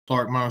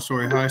Clark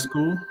Montessori High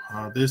School.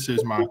 This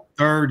is my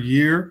third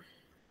year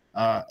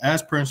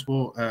as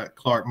principal at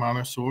Clark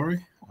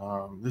Montessori.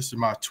 This is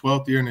my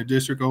 12th year in the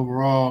district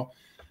overall,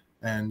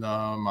 and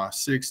my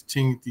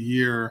 16th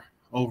year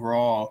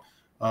overall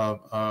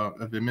of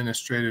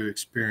administrative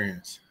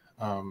experience.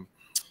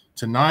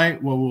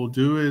 Tonight, what we'll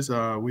do is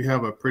we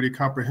have a pretty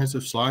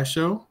comprehensive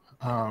slideshow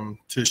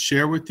to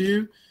share with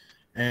you,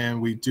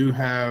 and we do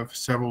have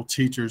several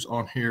teachers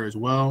on here as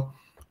well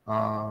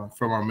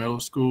from our middle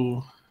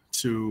school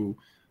to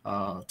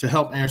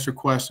help answer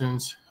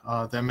questions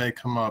that may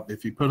come up.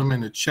 If you put them in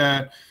the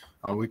chat,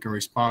 we can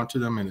respond to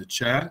them in the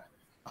chat.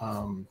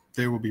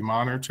 They will be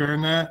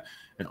monitoring that.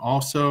 And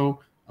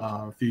also,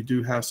 if you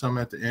do have some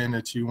at the end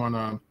that you want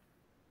to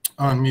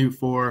unmute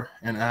for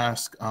and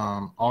ask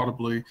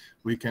audibly,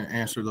 we can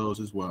answer those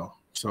as well.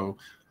 So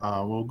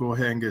we'll go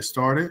ahead and get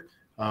started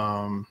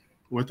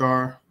with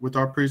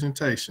our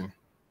presentation.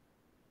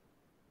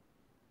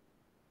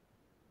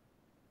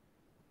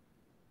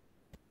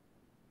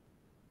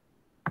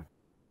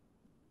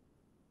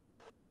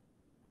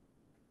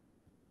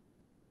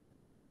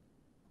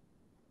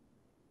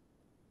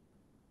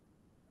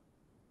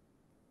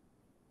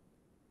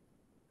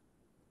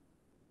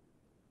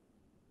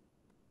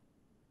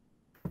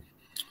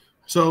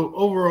 So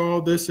overall,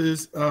 this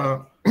is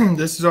our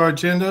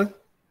agenda.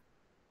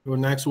 Well,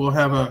 next, we'll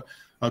have a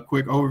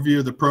quick overview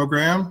of the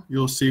program.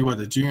 You'll see what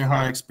the junior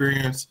high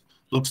experience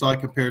looks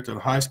like compared to the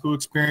high school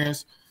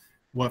experience,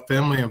 what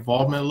family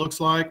involvement looks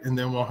like, and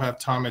then we'll have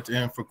time at the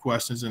end for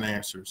questions and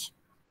answers.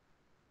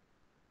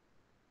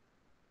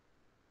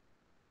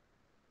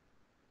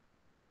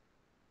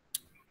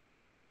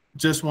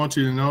 Just want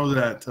you to know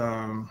that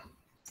a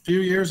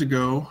few years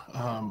ago,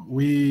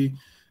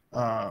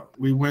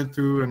 we went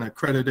through an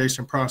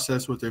accreditation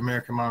process with the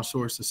American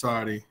Montessori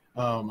Society,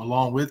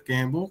 along with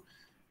Gamble.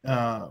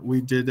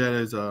 We did that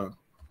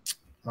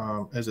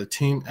as a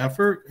team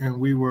effort, and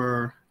we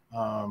were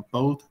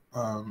both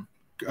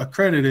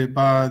accredited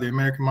by the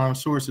American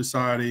Montessori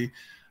Society.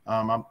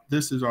 I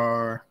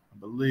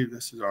believe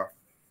this is our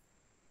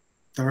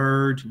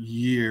third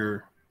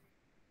year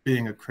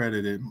being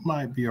accredited.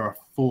 Might be our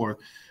fourth,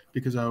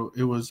 because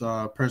it was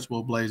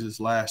Principal Blaze's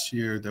last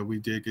year that we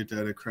did get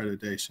that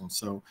accreditation.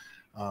 So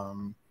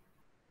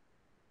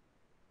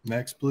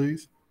next,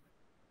 please.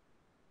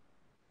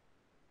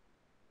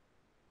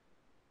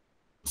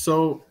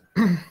 So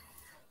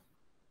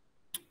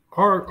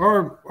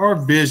our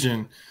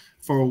vision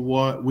for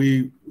what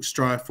we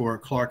strive for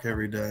at Clark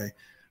every day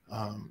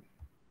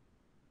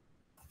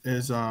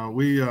is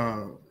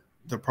the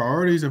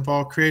priorities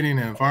involve creating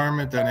an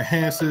environment that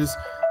enhances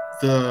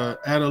the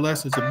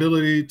adolescent's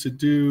ability to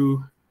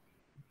do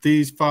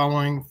these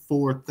following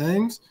four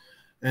things,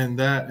 and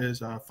that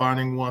is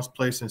finding one's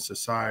place in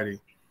society,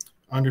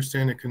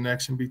 understand the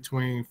connection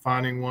between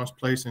finding one's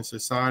place in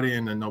society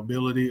and the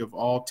nobility of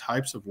all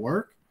types of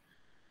work,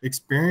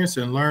 experience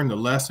and learn the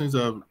lessons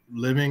of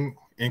living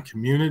in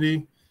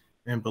community,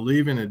 and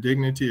believe in the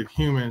dignity of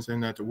humans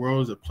and that the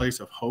world is a place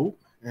of hope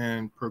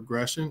and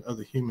progression of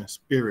the human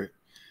spirit.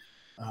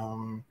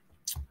 And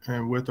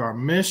with our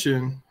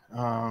mission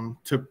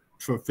to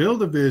fulfill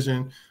the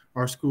vision,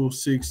 our school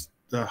seeks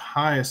the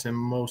highest and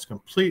most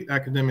complete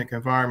academic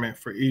environment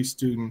for each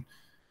student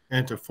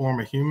and to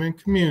form a human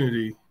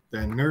community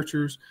that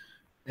nurtures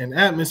an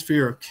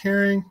atmosphere of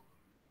caring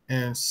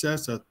and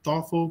sets a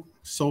thoughtful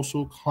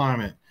social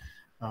climate.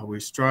 We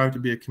strive to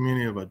be a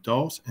community of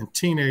adults and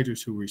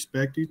teenagers who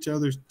respect each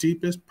other's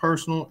deepest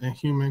personal and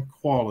human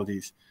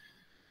qualities.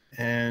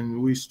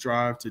 And we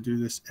strive to do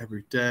this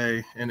every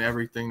day in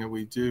everything that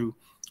we do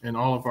in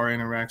all of our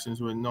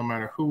interactions with no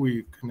matter who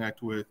we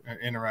connect with or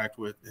interact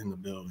with in the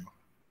building.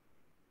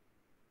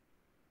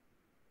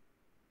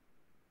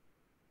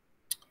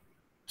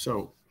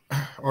 So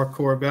our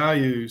core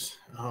values,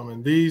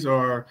 and these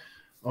are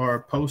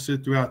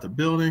posted throughout the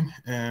building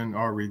and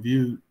are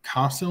reviewed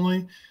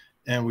constantly.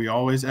 And we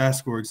always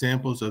ask for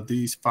examples of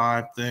these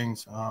five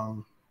things: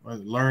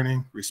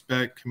 learning,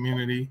 respect,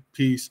 community,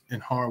 peace,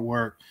 and hard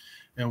work.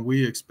 And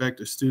we expect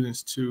the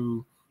students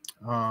to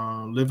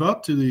live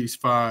up to these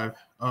five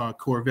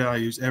core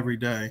values every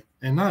day,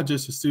 and not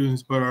just the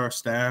students, but our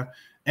staff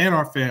and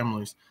our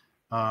families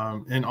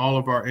in all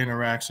of our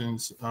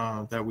interactions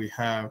that we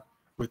have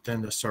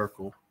within the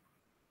circle.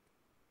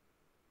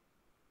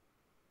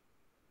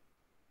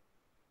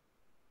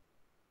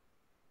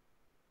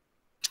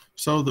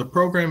 So the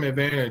program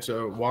advantage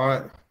of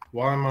why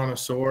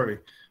Montessori,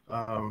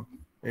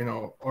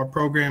 our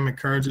program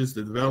encourages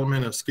the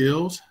development of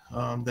skills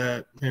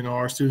that,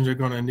 our students are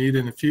going to need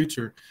in the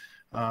future.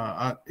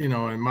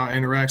 In my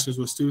interactions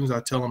with students,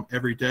 I tell them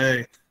every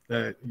day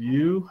that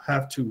you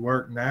have to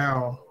work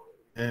now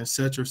and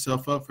set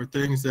yourself up for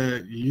things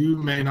that you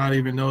may not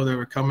even know that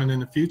were coming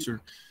in the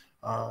future.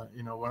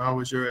 When I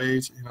was your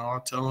age, I'll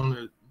tell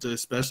them that,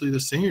 especially the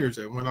seniors,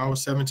 that when I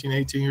was 17,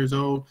 18 years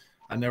old,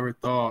 I never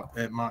thought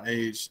at my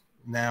age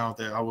now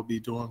that I would be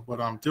doing what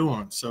I'm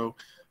doing. So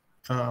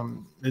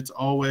you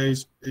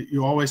always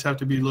have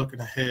to be looking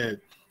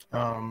ahead,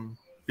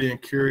 being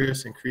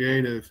curious and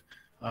creative,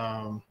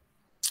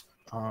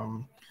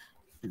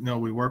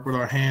 We work with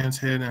our hands,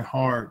 head, and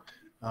heart.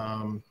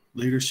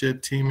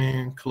 Leadership,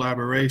 teaming,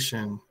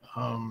 collaboration.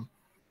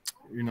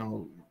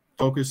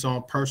 Focus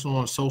on personal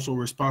and social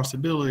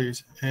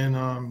responsibilities,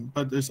 and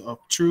but there's a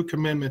true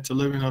commitment to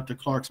living up to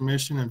Clark's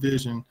mission and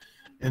vision,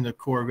 and the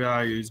core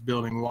values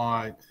building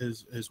wide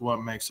is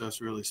what makes us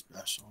really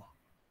special.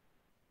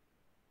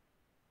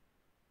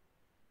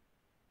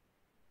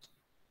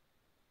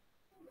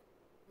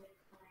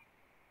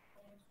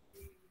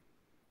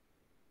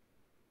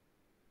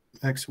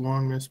 Next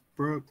one, Miss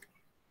Brooke.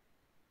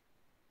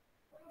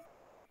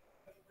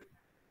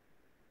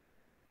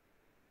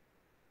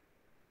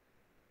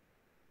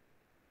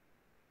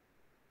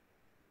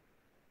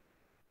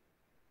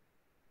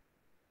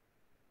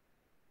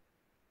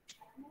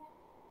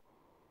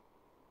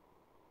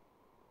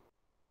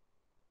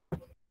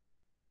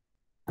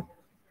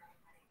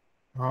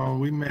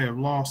 We may have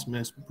lost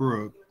Miss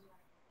Brooke.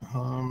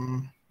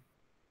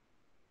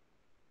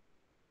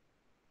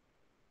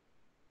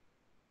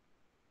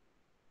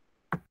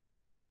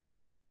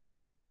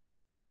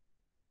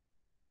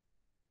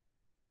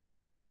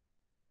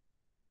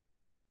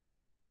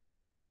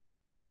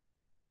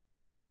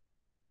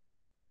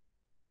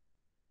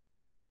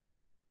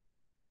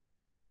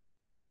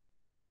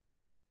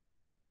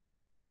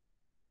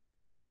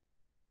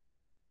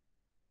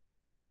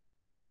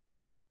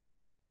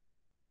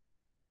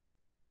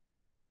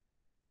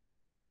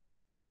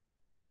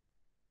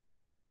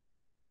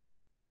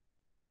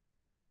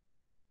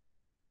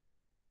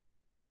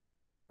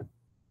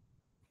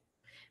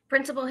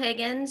 Principal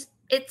Higgins,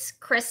 it's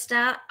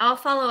Krista. I'll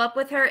follow up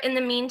with her. In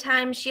the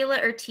meantime, Sheila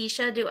or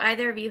Tisha, do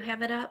either of you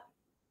have it up?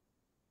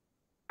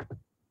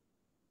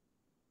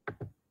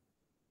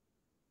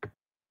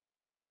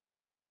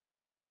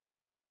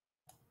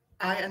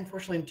 I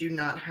unfortunately do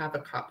not have a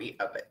copy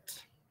of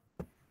it.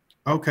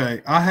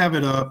 Okay, I have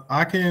it up.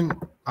 I can,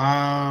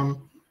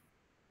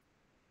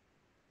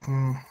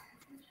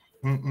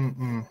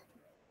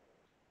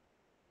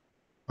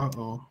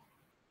 Uh-oh.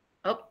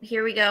 Oh,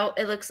 here we go.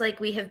 It looks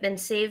like we have been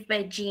saved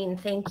by Jean.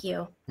 Thank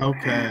you.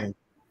 Okay.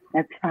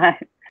 That's fine.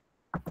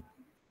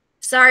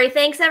 Sorry.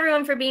 Thanks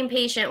everyone for being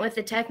patient with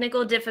the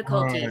technical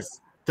difficulties. Right.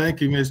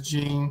 Thank you, Miss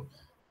Jean.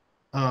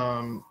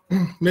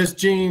 Miss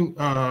Jean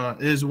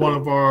is one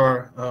of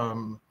our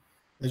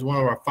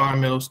 5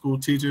 middle school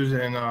teachers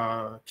in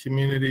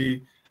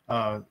community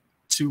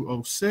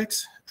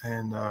 206,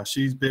 and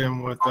she's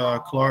been with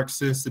Clark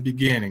since the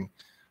beginning.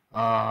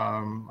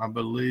 I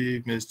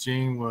believe Ms.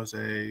 Jean was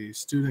a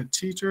student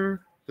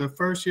teacher the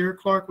first year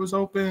Clark was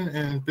open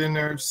and been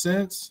there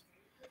since.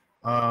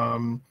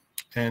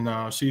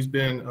 She's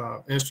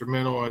been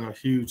instrumental and a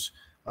huge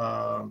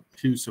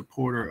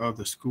supporter of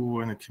the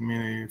school and the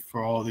community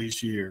for all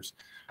these years.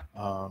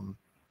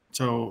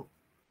 So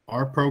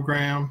our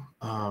program,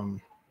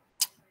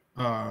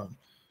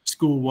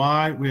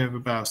 school-wide, we have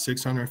about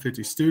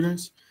 650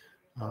 students.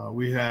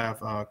 We have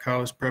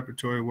college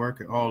preparatory work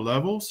at all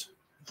levels.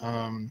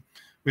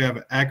 We have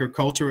an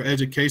agricultural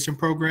education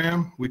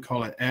program. We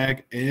call it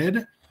Ag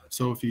Ed.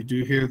 So if you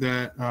do hear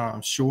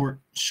that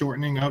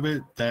shortening of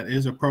it, that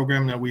is a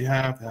program that we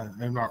have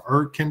in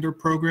our Kinder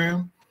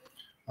program.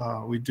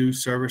 We do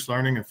service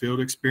learning and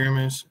field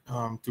experiments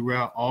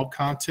throughout all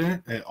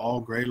content at all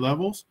grade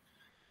levels.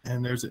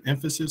 And there's an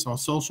emphasis on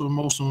social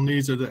emotional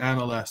needs of the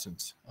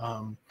adolescents.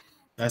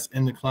 That's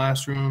in the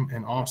classroom,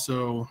 and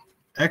also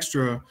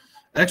extra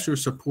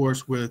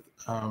supports with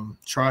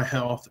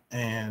Tri-Health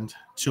and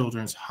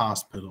Children's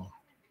Hospital.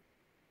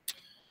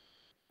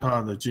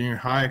 The junior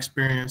high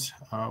experience,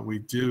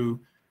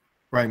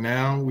 right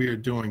now we are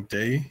doing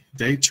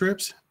day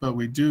trips, but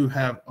we do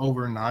have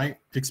overnight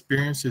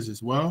experiences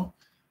as well.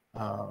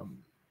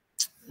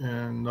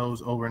 And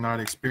those overnight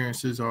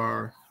experiences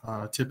are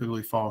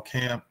typically fall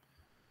camp,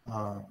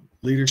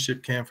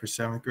 leadership camp for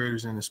 7th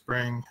graders in the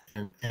spring,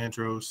 and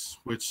Andros,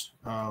 which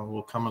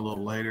will come a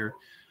little later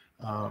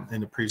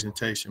in the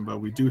presentation. But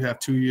we do have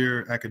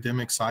 2-year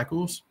academic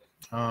cycles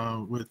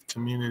with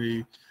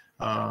community,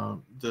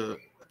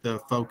 the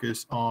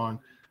focus on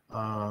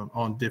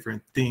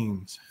different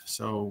themes.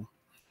 So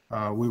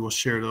we will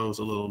share those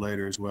a little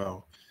later as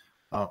well.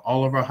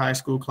 All of our high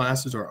school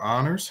classes are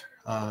honors,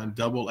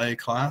 AA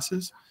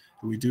classes.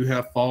 We do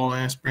have fall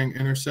and spring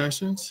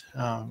intercessions,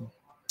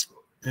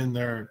 and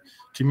they're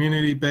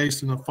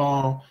community-based in the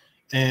fall,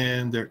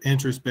 and they're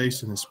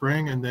interest-based in the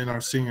spring. And then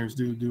our seniors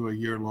do a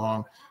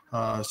year-long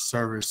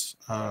service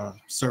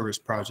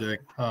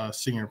project,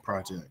 senior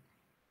project.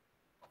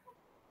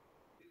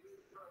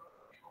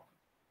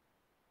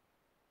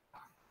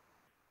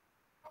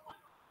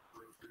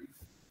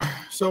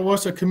 So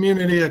what's a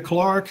community at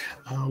Clark?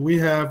 We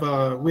have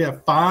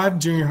 5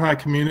 junior high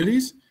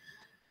communities.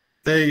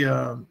 They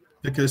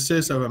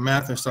consist of a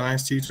math and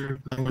science teacher,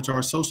 language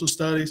arts, social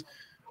studies.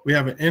 We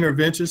have an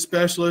intervention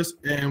specialist,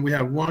 and we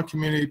have 1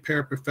 community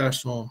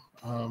paraprofessional.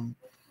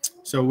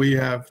 So we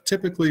have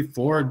typically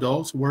 4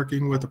 adults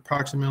working with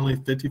approximately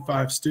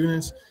 55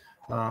 students.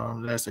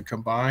 That's a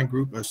combined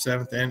group of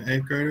 7th and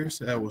 8th graders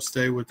that will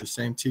stay with the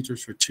same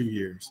teachers for 2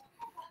 years.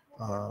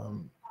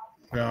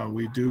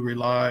 we do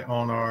rely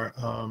on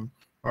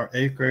our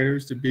eighth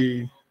graders to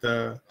be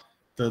the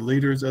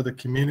leaders of the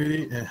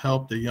community and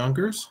help the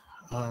youngers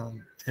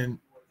in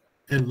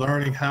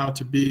learning how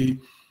to be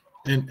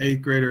an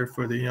eighth grader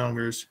for the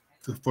youngers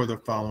for the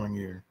following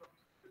year.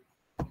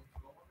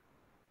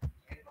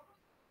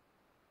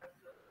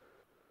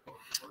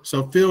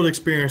 So field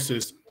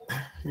experiences,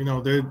 you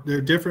know,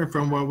 they're different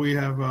from what we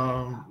have,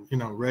 you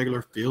know,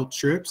 regular field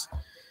trips.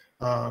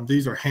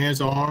 These are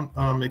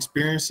hands-on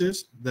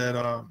experiences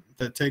that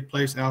take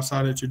place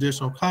outside of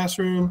traditional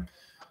classroom.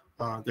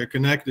 They're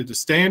connected to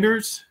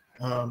standards,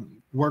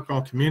 work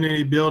on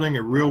community building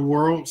and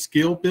real-world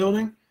skill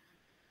building,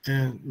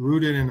 and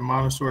rooted in the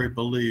Montessori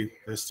belief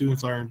that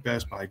students learn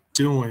best by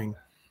doing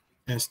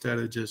instead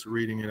of just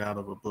reading it out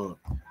of a book.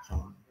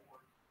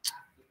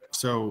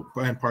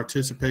 And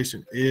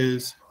participation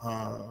is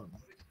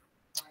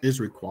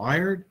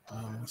required.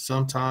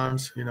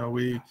 Sometimes, you know,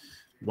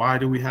 why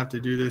do we have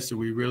to do this? Do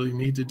we really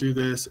need to do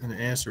this? And the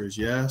answer is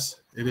yes.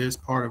 It is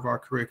part of our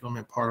curriculum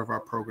and part of our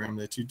program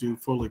that you do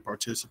fully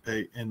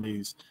participate in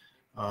these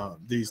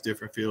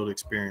different field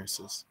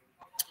experiences.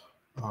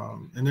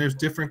 And there's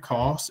different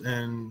costs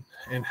and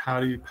how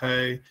do you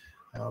pay.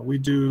 We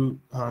do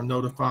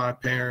notify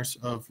parents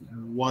of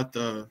what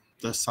the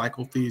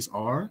cycle fees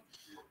are,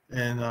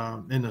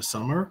 and in the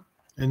summer.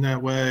 And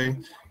that way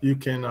you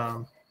can,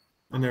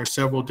 and there are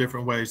several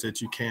different ways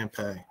that you can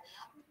pay.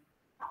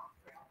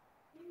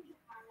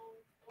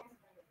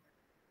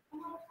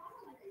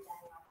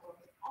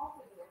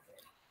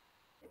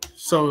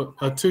 So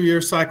a 2-year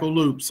cycle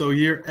loop. So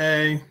year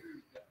A,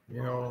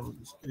 you know,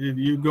 if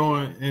you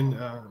going in,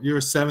 you're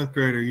a 7th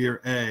grader,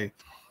 year A,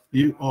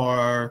 you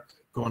are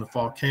going to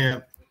fall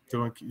camp,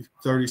 doing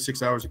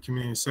 36 hours of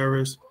community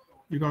service.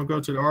 You're going to go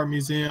to the art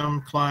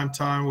museum, climb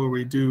time where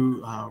we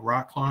do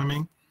rock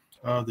climbing,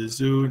 the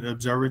zoo, the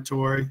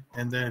observatory.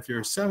 And then if you're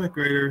a 7th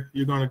grader,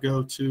 you're going to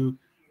go to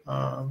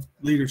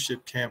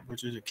leadership camp,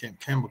 which is at Camp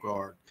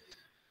Campbell.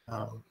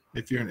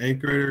 If you're an 8th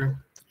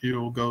grader,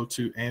 you'll go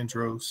to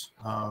Andros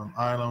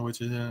Island,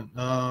 which is in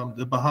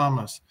the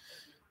Bahamas.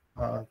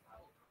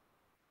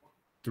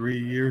 3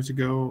 years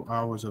ago,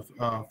 I was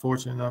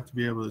fortunate enough to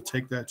be able to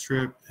take that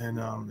trip, and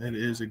it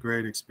is a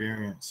great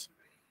experience.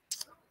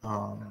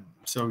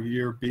 So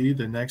year B,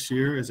 the next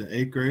year, as an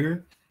 8th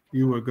grader,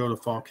 you would go to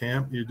fall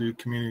camp, you do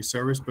community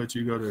service, but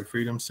you go to the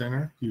Freedom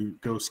Center, you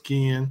go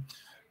skiing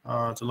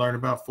to learn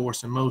about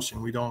force and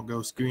motion. We don't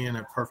go skiing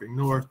at Perfect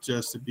North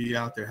just to be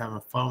out there having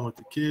fun with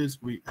the kids.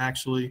 We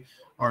actually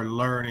are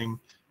learning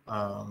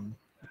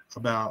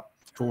about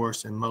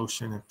force and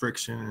motion and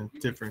friction and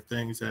different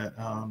things that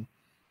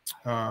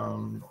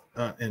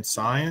in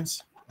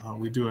science.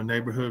 We do a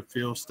neighborhood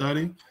field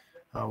study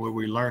where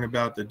we learn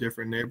about the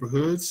different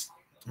neighborhoods,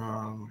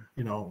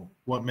 you know,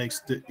 what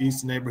makes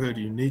each neighborhood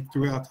unique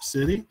throughout the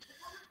city.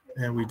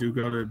 And we do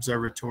go to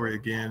observatory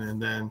again,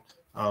 and then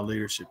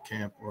leadership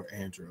camp or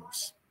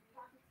Andros.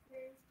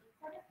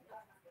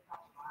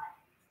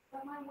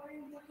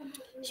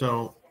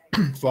 So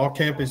fall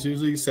camp is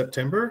usually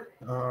September,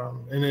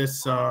 and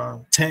it's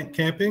tent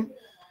camping.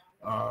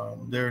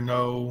 There are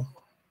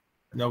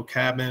no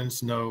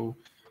cabins, no,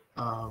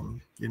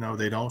 you know,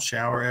 they don't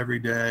shower every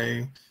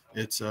day.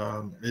 It's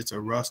a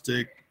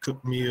rustic,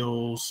 cook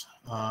meals,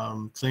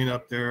 clean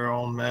up their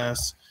own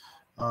mess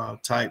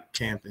type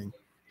camping.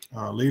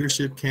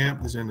 Leadership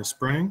camp is in the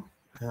spring.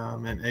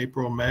 In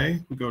April,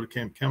 May, we go to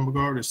Camp Campbell.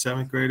 The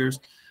 7th graders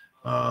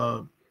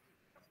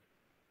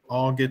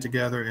all get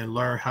together and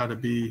learn how to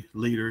be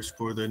leaders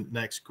for the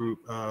next group,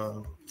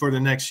 for the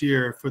next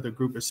year, for the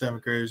group of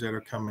 7th graders that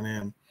are coming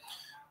in.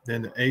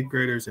 Then the 8th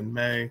graders in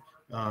May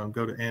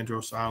go to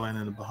Andros Island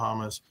in the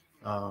Bahamas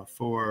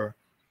for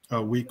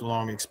a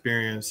week-long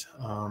experience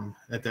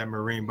at that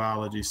Marine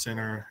Biology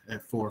Center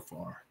at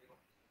Forfar.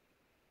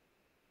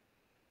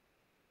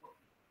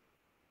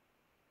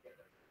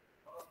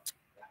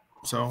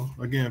 So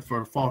again,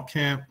 for fall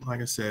camp,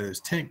 like I said, it's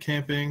tent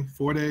camping,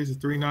 4 days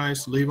and 3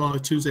 nights. Leave on a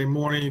Tuesday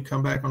morning, you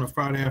come back on a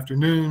Friday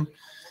afternoon.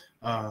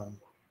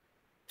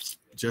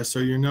 Just so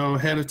you know,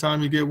 ahead of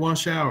time, you get 1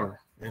 shower,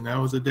 and that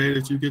was the day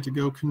that you get to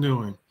go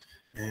canoeing.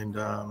 And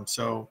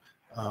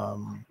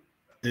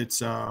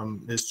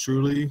it's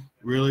truly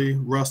really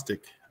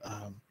rustic,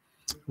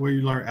 where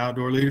you learn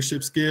outdoor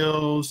leadership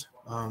skills.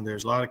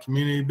 There's a lot of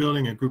community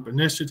building and group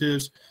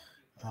initiatives,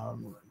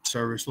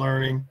 service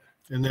learning.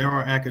 And there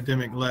are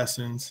academic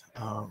lessons,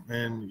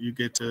 and you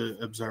get to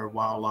observe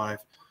wildlife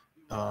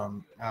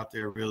out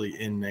there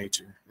really in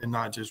nature and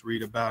not just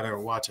read about it or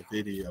watch a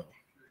video.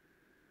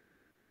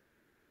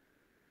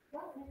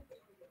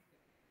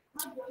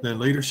 The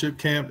leadership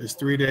camp is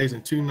 3 days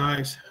and 2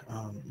 nights.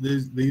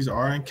 These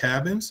are in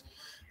cabins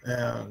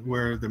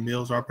where the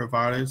meals are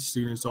provided.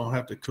 Students don't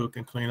have to cook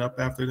and clean up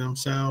after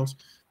themselves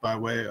by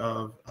way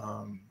of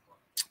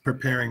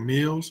preparing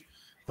meals.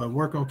 But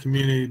work on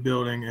community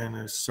building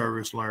and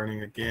service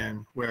learning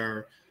again,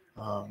 where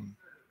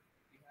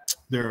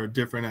there are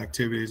different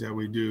activities that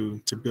we do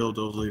to build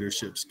those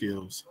leadership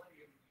skills.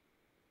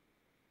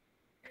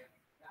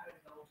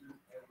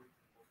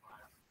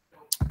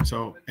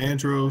 So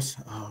Andros,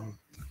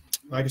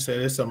 like I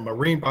said, it's a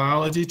marine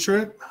biology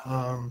trip.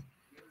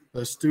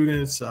 The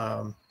students,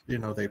 you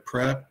know, they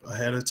prep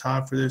ahead of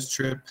time for this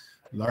trip,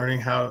 learning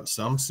how,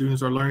 some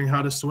students are learning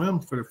how to swim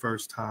for the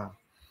first time.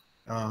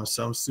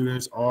 Some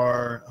students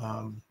are,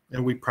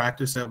 and we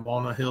practice at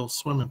Walnut Hill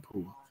Swimming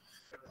Pool.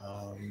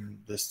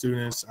 The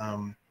students,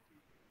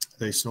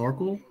 they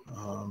snorkel.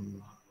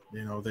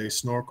 You know, they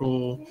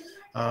snorkel.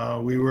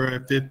 We were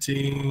at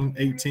 15,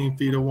 18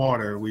 feet of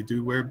water. We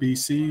do wear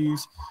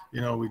BCs.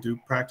 You know, we do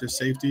practice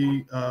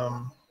safety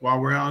while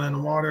we're out in the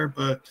water,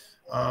 but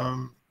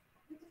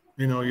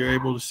you know, you're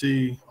able to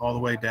see all the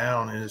way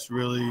down, and it's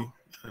really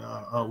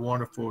a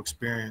wonderful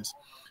experience.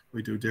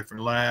 We do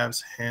different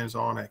labs,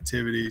 hands-on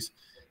activities.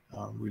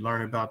 We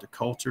learn about the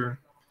culture,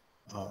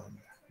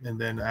 and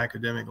then the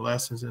academic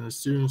lessons, and the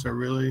students are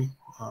really,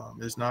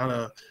 it's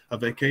not a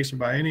vacation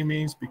by any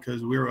means,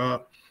 because we're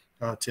up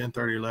 10,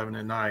 30, 11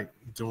 at night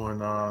doing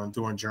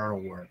journal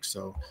work.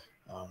 So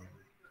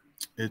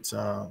it's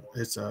a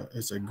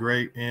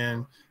great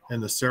end,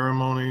 and the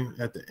ceremony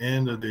at the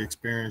end of the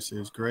experience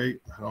is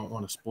great. I don't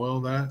want to spoil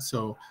that.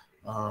 So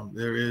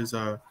there is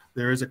a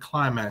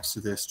climax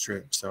to this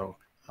trip. So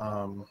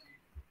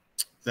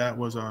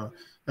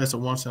that's a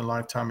once in a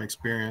lifetime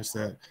experience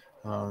that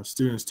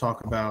students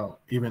talk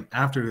about even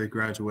after they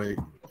graduate,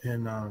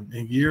 and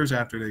years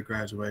after they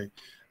graduate,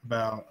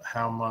 about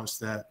how much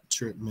that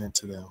trip meant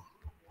to them.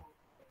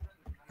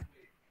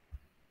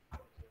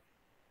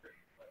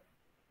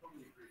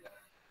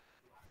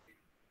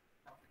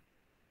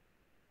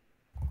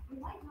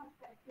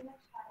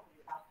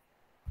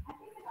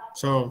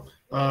 So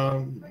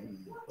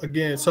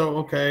again, so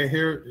okay,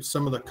 here are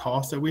some of the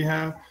costs that we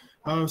have.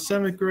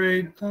 Seventh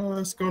grade,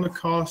 it's going to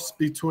cost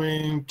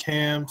between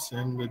camps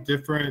and the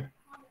different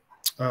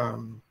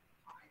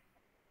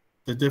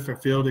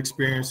field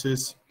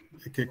experiences.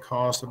 It could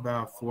cost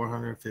about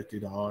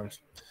 $450.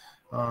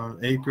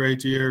 Eighth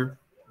grade year,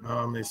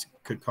 it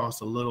could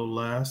cost a little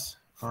less,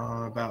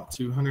 about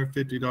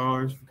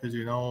 $250, because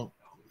you don't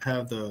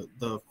have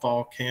the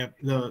fall camp,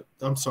 the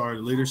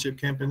leadership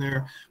camp in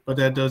there, but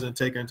that doesn't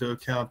take into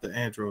account the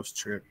Andros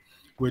trip,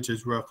 which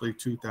is roughly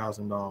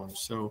 $2,000.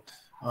 So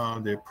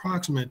the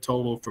approximate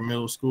total for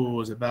middle school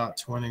is about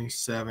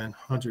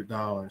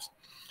 $2,700.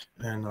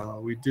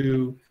 And we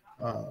do,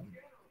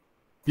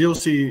 you'll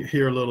see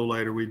here a little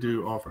later, we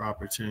do offer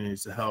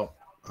opportunities to help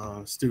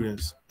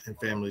students and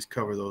families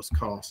cover those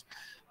costs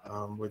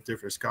with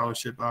different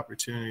scholarship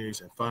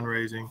opportunities and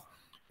fundraising.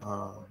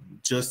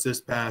 Just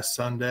this past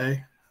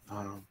Sunday,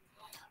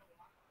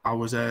 I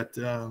was at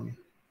the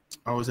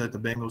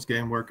Bengals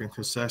game working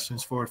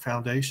concessions for a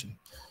foundation.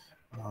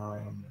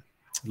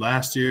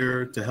 Last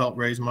year, to help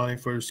raise money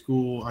for the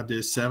school, I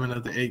did 7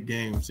 of the 8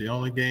 games. The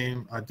only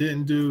game I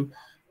didn't do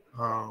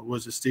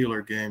was the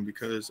Steeler game,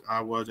 because I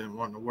wasn't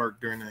wanting to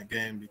work during that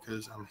game,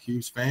 because I'm a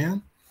huge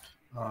fan.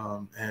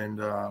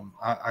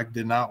 I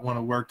did not want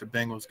to work the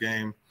Bengals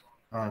game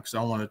because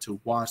I wanted to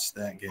watch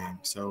that game.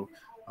 So,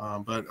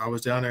 but I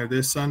was down there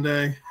this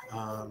Sunday,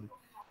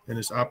 and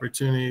this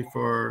opportunity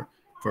for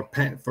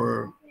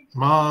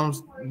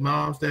moms,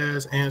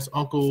 dads, aunts,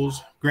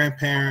 uncles,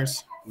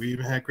 grandparents. We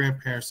even had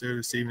grandparents there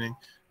this evening.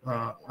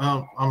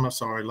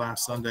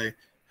 Last Sunday,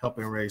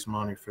 helping raise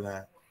money for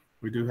that.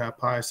 We do have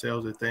pie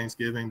sales at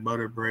Thanksgiving,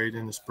 butter braid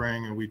in the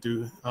spring, and we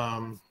do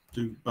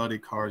buddy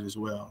cards as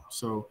well.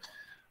 So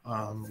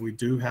we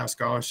do have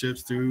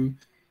scholarships through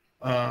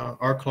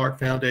our Clark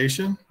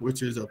Foundation,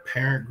 which is a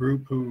parent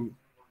group who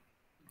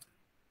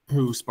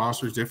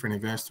sponsors different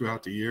events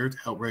throughout the year to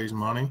help raise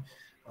money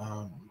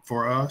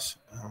for us.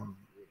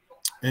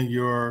 And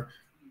your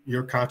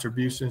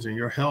contributions and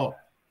your help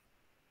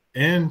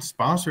in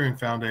sponsoring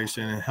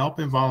foundation and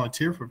helping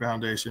volunteer for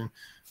foundation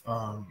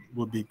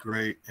would be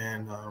great,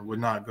 and would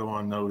not go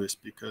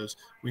unnoticed, because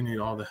we need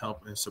all the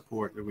help and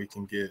support that we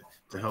can get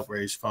to help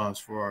raise funds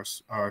for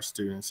our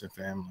students and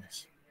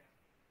families.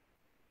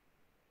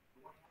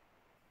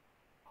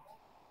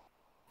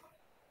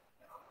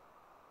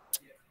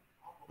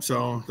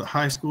 So the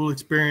high school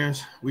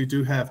experience, we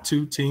do have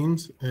 2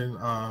 teams in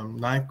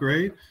 9th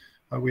grade.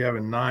 We have a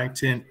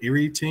 9-10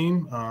 Erie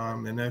team,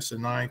 and that's a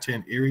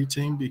 9-10 Erie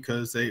team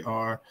because they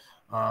are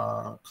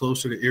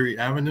closer to Erie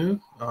Avenue.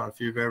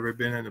 If you've ever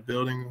been in a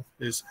building,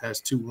 this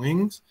has 2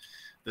 wings.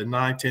 The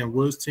 9-10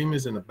 Woods team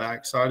is in the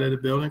back side of the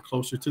building,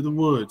 closer to the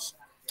woods.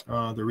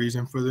 The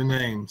reason for the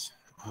names.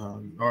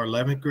 Our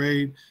 11th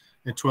grade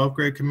and 12th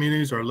grade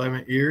communities are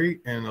 11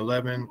 Erie and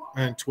 11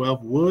 and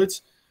 12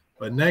 Woods.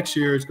 But next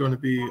year it's going to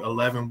be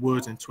 11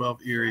 Woods and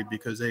 12 Erie,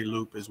 because they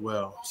loop as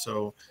well.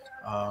 So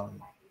our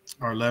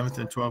 11th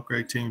and 12th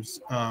grade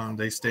teams,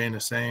 they stay in the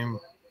same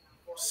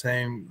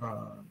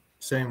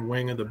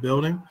wing of the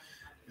building,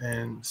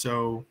 and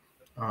so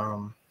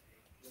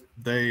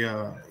they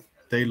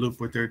loop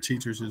with their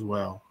teachers as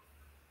well.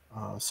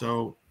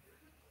 So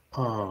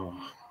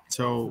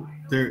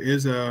there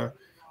is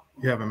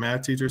you have a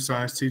math teacher,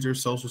 science teacher,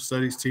 social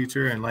studies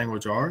teacher, and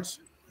language arts.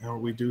 And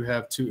we do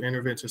have 2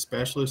 intervention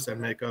specialists that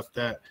make up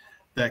that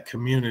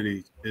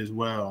community as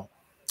well.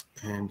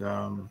 And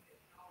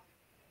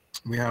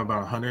We have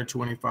about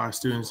 125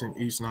 students in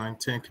each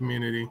 9-10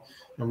 community,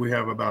 and we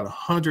have about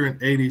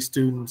 180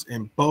 students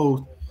in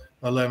both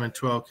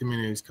 11-12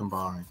 communities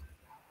combined.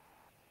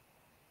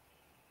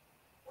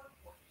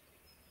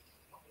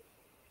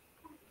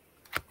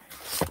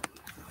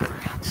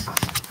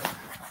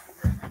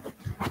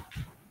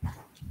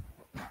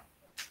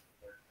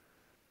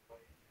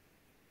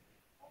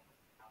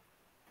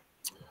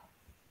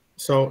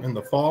 So in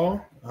the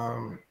fall,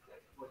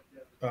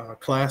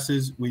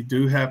 classes, we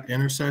do have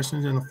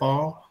intersessions in the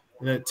fall,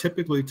 and that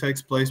typically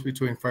takes place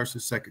between first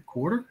and second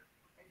quarter.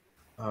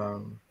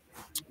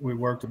 We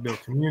work to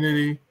build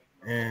community,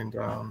 and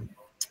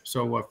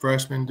so what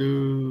freshmen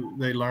do,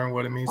 they learn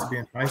what it means to be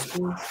in high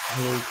school.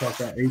 We talk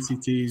about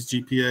ACTs,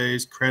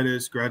 GPAs,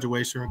 credits,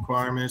 graduation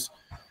requirements.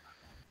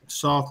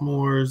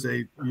 Sophomores,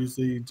 they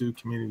usually do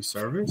community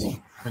service,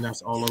 and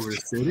that's all over the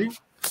city.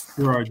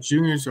 Where our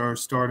juniors are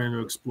starting to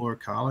explore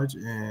college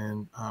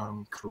and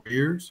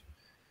careers,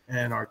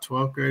 and our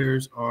 12th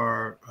graders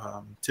are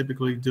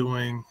typically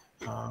doing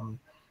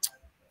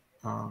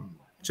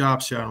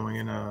job shadowing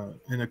in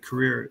a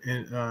career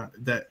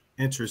that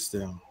interests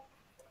them.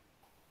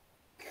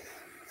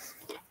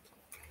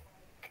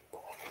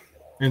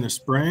 In the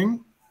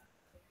spring,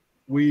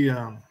 we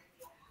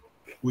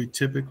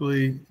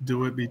typically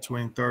do it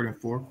between third and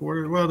fourth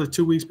quarter. Well, the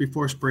 2 weeks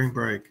before spring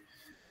break,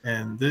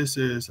 and this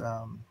is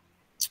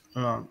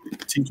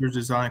teachers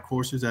design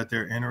courses that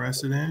they're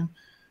interested in,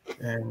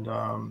 and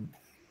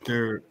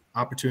there are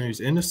opportunities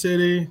in the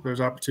city.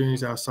 There's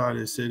opportunities outside of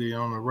the city.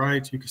 On the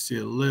right, you can see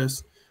a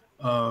list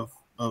of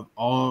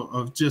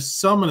just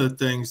some of the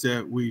things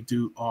that we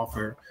do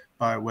offer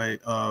by way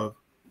of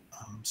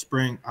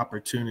spring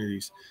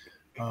opportunities.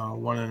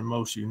 One of the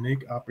most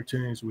unique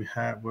opportunities we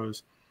had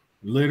was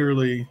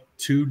literally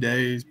 2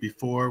 days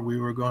before we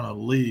were going to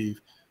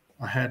leave.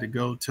 I had to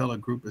go tell a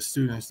group of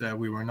students that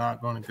we were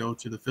not going to go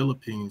to the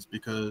Philippines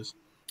because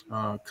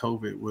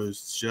COVID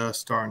was just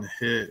starting to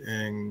hit,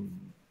 and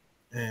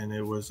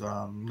it was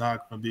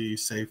not going to be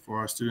safe for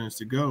our students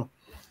to go.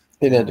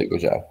 They did a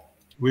good job.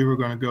 We were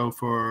going to go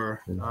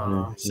for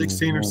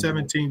 16 or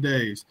 17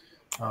 days.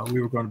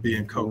 We were going to be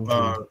in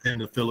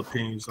the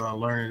Philippines,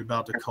 learning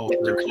about the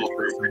culture.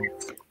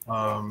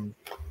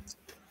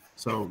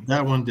 So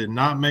that one did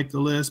not make the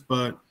list,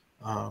 but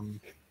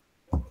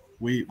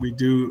we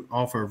do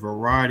offer a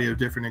variety of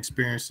different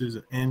experiences,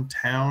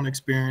 in-town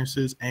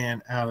experiences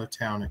and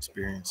out-of-town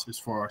experiences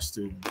for our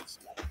students.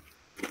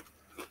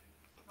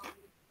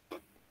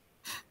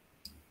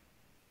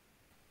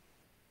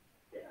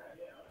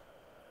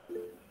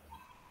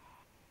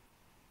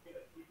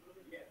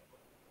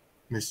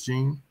 Miss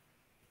Jean.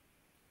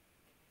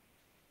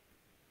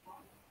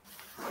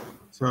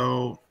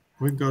 So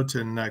we can go to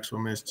the next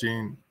one, Miss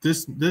Jean.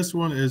 This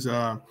one is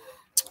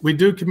we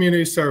do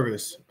community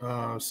service.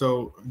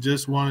 So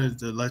just wanted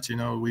to let you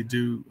know we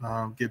do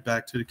get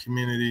back to the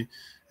community,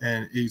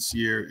 and each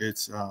year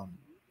it's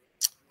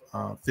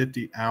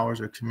 50 hours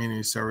of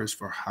community service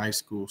for high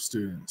school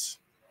students.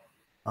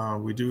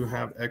 We do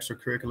have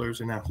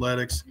extracurriculars and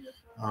athletics.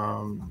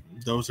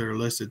 Those are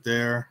listed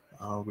there.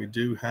 We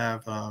do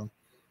have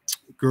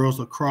girls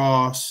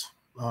lacrosse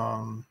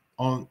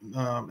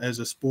as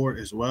a sport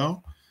as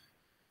well,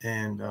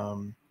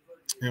 and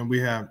we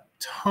have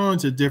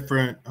tons of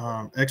different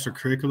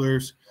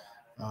extracurriculars.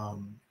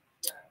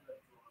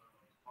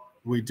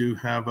 We do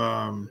have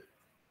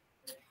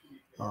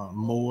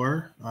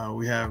more.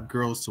 We have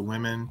girls to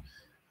women.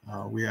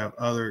 We have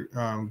other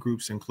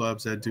groups and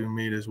clubs that do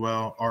meet as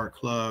well, art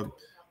club.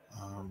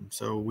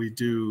 So we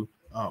do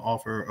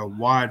offer a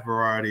wide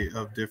variety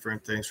of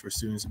different things for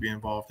students to be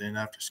involved in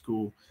after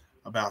school.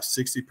 About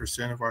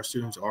 60% of our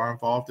students are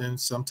involved in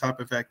some type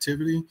of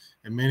activity,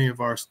 and many of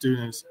our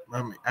students,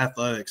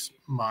 athletics,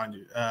 mind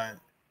you,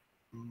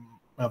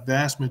 a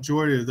vast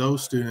majority of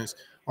those students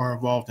are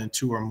involved in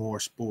 2 or more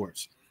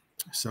sports.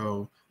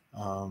 So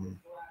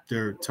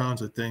there are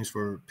tons of things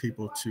for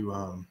people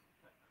to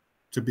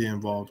be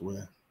involved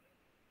with.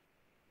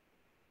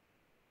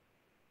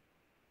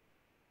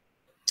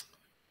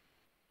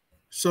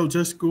 So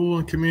just school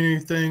and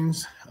community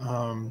things.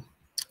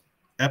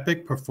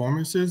 Epic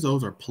performances,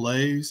 those are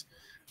plays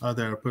that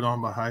are put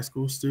on by high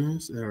school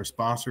students that are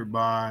sponsored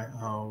by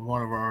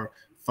one of our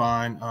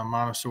fine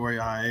Montessori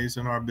IAs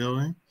in our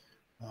building.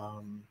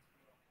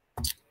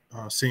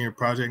 Senior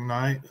project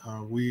night,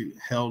 we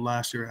held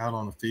last year out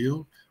on the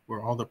field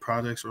where all the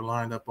projects were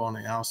lined up on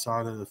the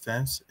outside of the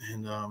fence,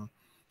 and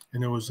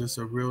it was just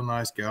a real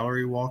nice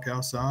gallery walk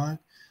outside.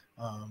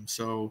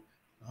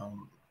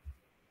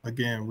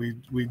 Again,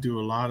 we do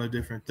a lot of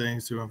different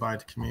things to invite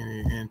the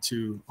community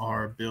into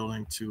our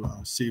building to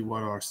see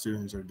what our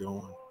students are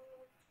doing.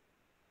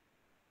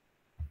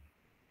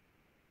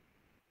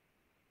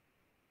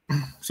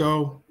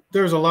 So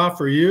there's a lot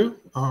for you,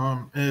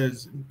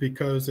 is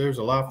because there's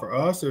a lot for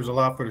us. There's a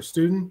lot for the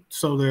student.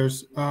 So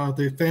there's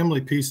the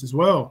family piece as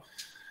well.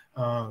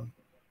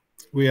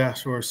 We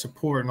ask for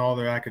support in all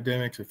their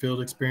academics and field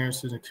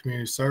experiences and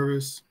community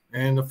service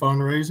and the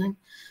fundraising.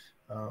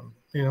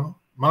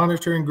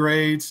 Monitoring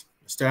grades,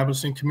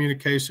 establishing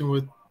communication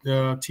with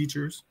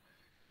teachers.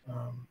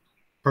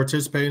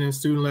 Participate in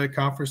student-led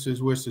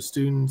conferences, which the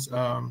students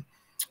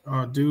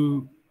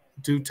do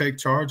take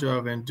charge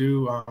of and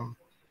do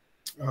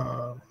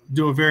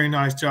a very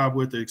nice job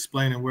with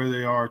explaining where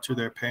they are to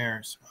their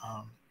parents.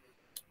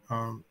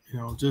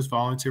 Just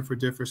volunteer for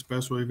different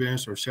special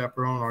events or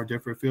chaperone or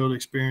different field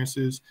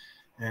experiences,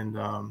 and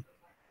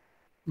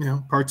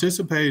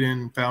participate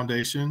in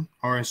Foundation,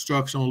 our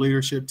instructional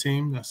leadership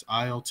team, that's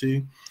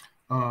ILT,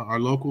 our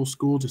local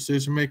school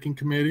decision-making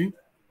committee,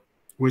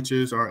 which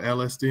is our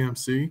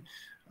LSDMC,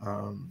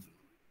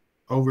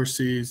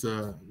 oversees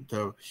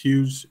the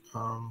huge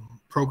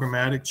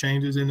programmatic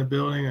changes in the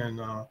building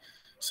and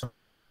some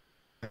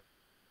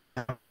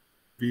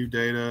view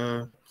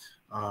data,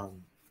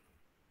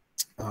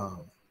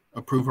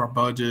 approve our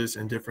budgets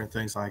and different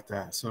things like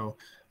that. So,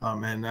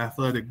 and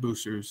athletic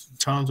boosters,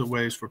 tons of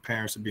ways for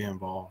parents to be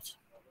involved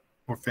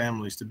or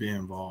families to be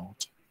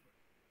involved.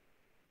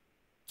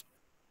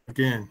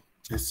 Again,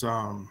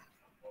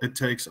 it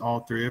takes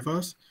all three of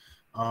us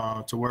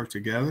to work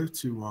together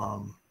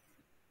to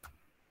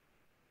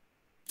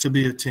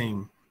be a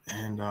team,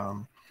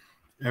 and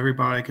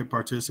everybody can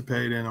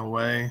participate in a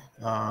way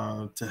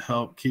to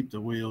help keep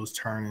the wheels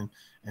turning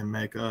and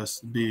make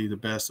us be the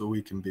best that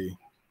we can be.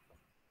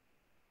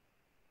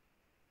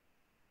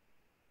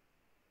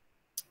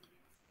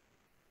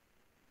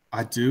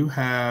 I do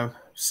have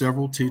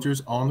several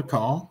teachers on the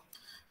call.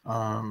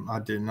 I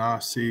did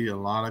not see a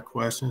lot of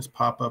questions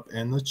pop up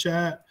in the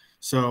chat.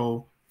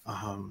 So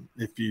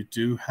if you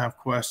do have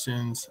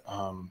questions,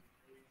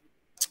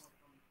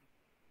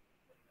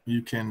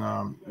 you can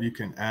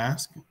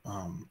ask.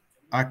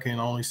 I can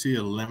only see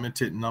a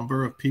limited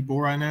number of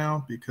people right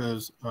now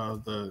because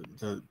of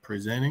the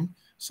presenting.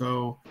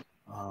 So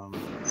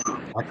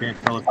I can't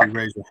tell if you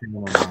raise your hand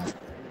or not.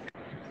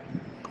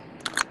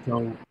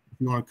 So if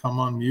you want to come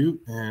on mute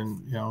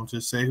and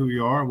just say who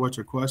you are, what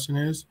your question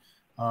is,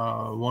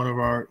 one of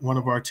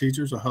our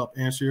teachers will help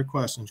answer your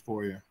questions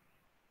for you.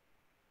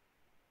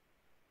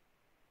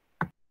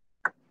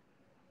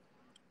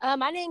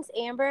 My name's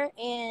Amber,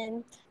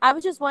 and I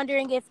was just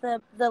wondering if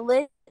the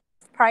list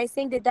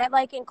pricing, did that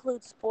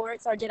include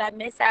sports, or did I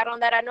miss out on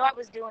that? I know I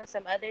was doing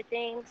some other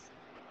things.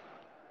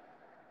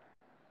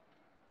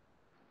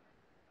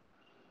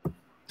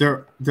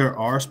 There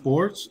are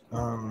sports.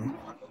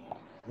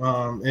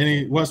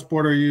 What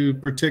sport are you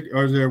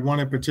or is there one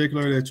in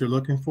particular that you're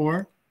looking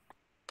for?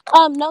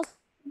 No,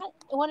 not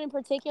one in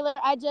particular.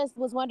 I just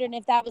was wondering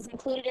if that was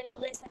included in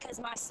the list because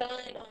my son,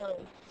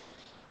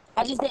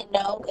 I just didn't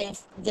know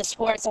if the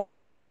sports are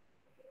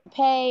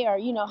pay or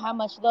how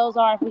much those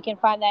are, if we can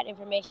find that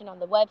information on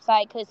the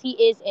website, because he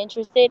is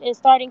interested in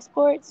starting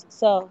sports.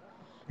 So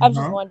I'm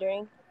just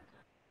wondering.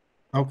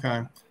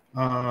 Okay.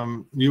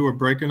 You were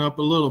breaking up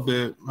a little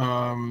bit.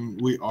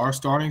 We are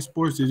starting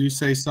sports. Did you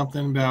say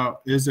something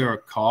about, is there a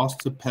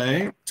cost to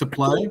play?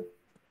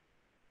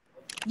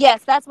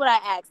 Yes, that's what I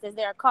asked. Is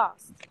there a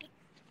cost?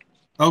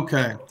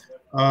 Okay.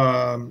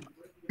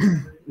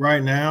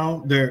 Right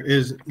now there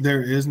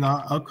is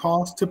not a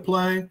cost to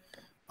play.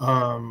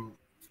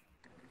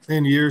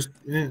 In years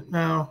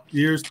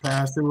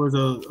past there was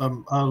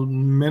a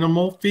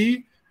minimal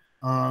fee,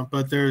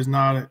 but there is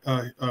not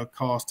a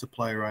cost to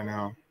play right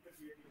now.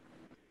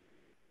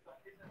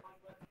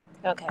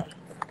 Okay.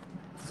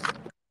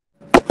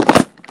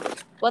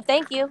 Well,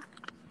 thank you.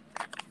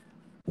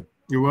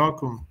 You're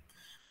welcome.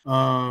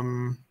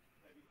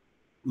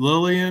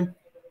 Lillian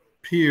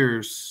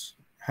Pierce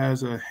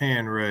has a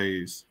hand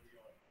raised.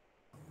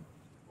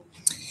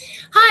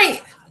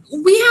 Hi,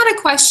 we had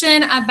a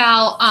question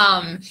about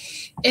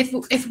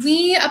if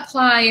we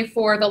apply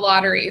for the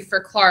lottery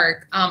for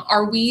Clark,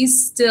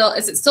 is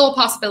it still a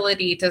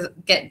possibility to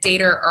get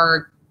data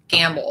or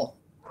gamble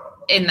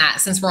in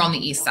that, since we're on the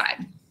east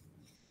side?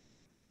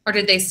 Or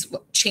did they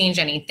change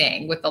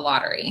anything with the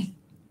lottery?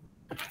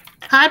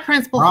 Hi,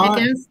 Principal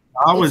Higgins.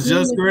 I was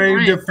just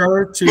ready to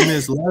defer to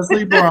Ms.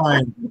 Leslie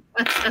Bryan.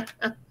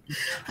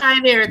 Hi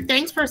there.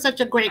 Thanks for such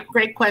a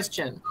great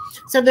question.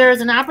 So there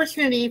is an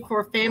opportunity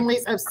for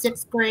families of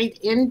 6th grade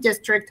in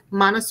district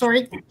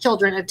Montessori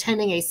children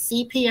attending a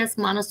CPS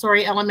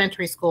Montessori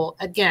Elementary School.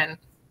 Again,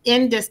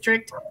 in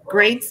district,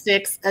 grade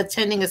 6,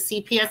 attending a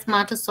CPS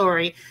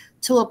Montessori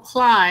to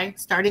apply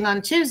starting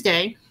on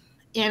Tuesday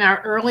in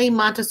our Early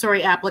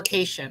Montessori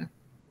Application.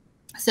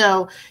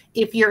 So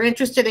if you're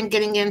interested in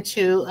getting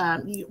into,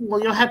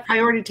 you'll have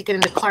priority to get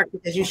into Clark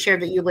because you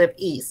shared that you live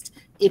east.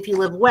 If you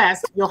live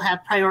west, you'll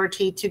have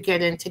priority to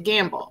get into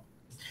Gamble.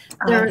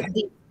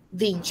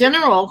 The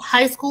general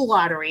high school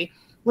lottery,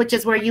 which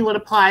is where you would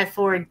apply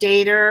for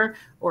Dater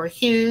or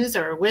Hughes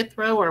or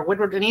Withrow or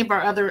Woodward, any of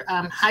our other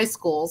high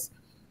schools,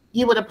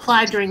 you would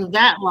apply during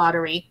that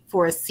lottery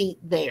for a seat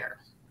there.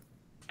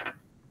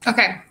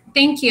 Okay,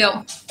 thank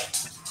you.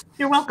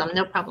 You're welcome,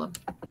 no problem.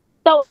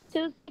 So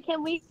Tuesday,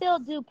 can we still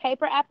do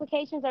paper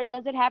applications, or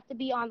does it have to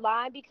be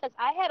online? Because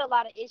I had a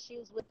lot of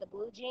issues with the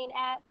Blue Jean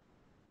app.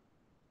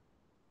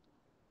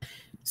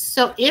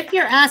 So if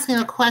you're asking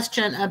a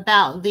question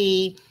about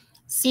the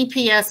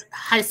CPS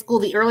High School,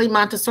 the Early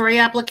Montessori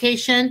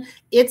Application.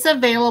 It's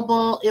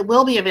available. It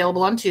will be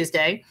available on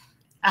Tuesday.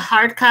 A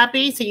hard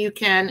copy, so you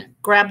can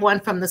grab one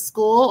from the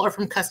school or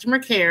from customer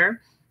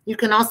care. You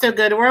can also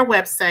go to our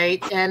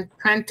website and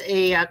print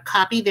a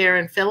copy there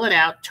and fill it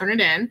out, turn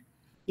it in.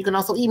 You can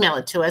also email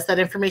it to us. That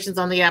information's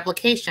on the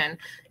application.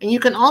 And you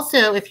can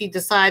also, if you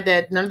decide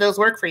that none of those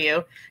work for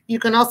you, you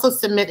can also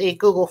submit a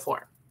Google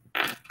form.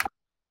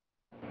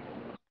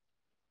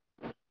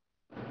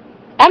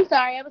 I'm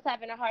sorry, I was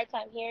having a hard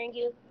time hearing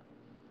you.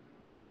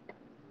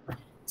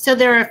 So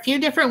there are a few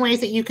different ways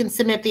that you can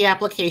submit the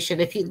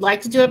application. If you'd like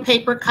to do a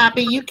paper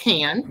copy, you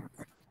can.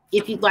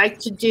 If you'd like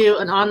to do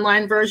an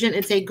online version,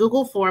 it's a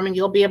Google form and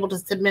you'll be able to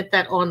submit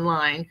that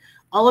online.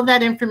 All of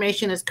that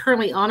information is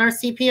currently on our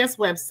CPS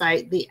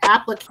website. The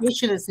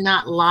application is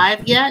not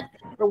live yet,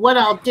 but what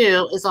I'll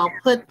do is I'll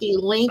put the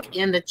link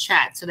in the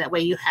chat so that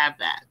way you have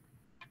that.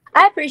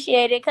 I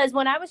appreciate it, because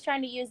when I was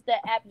trying to use the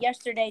app the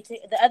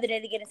other day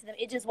to get into them,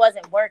 it just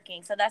wasn't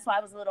working. So that's why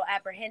I was a little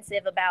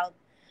apprehensive about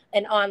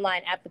an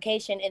online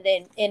application and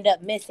then end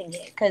up missing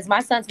it. Because my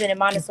son's been in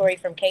Montessori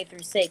from K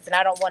through 6, and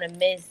I don't want to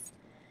miss,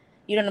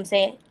 you know what I'm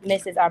saying,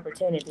 miss his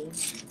opportunity.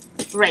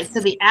 Right.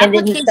 So the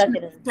application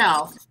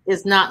itself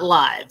is not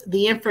live.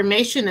 The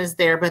information is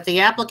there, but the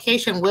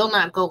application will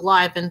not go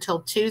live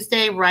until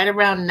Tuesday, right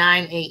around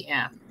 9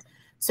 a.m.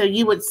 So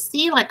you would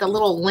see like a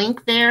little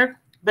link there,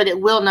 but it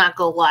will not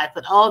go live.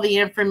 But all the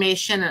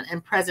information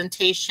and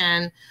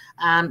presentation,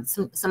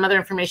 some other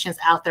information is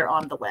out there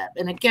on the web.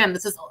 And again,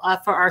 this is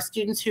for our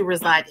students who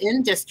reside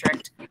in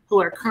district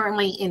who are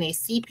currently in a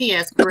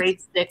CPS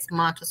grade 6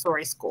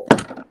 Montessori school.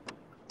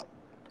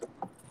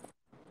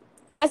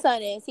 My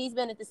son is. He's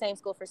been at the same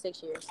school for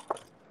 6 years.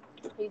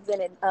 He's been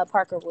at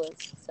Parker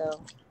Woods.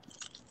 So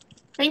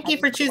thank you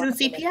for choosing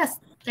CPS.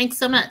 Thanks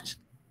so much.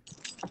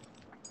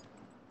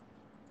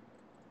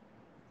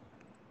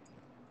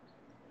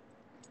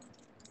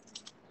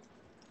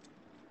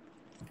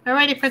 All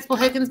righty, Principal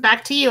Higgins,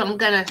 back to you. I'm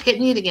going to hit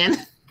mute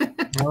again.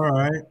 All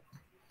right.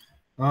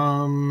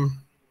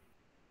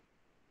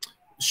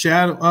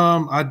 Shadow,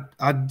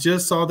 I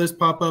just saw this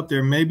pop up.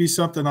 There may be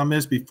something I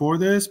missed before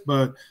this,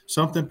 but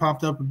something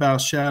popped up about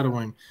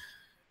shadowing.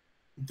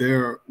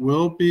 There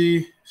will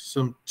be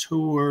some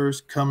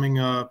tours coming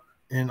up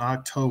in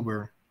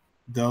October.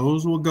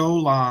 Those will go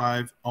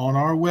live on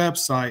our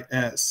website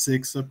at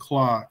 6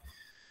 o'clock.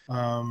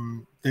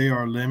 They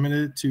are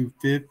limited to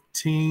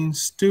 15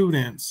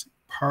 students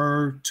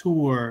per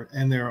tour,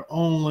 and there are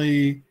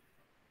only,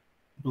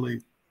 I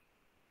believe,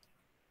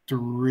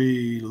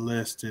 3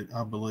 listed,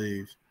 I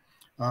believe.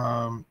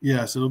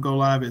 Yes, it'll go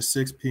live at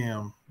 6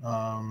 p.m.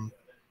 And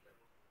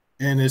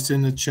it's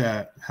in the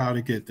chat how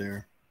to get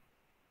there.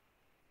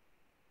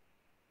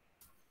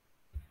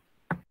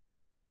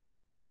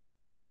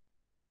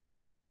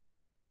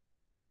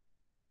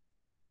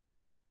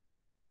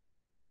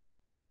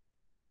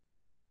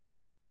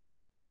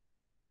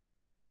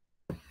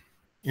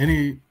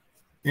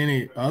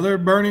 Any other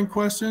burning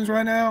questions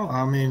right now?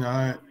 I mean,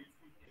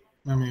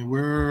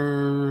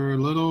 we're a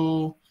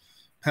little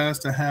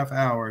past a half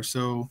hour,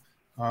 so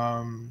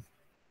we're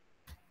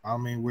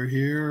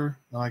here.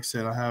 Like I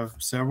said, I have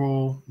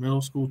several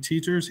middle school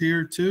teachers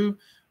here too.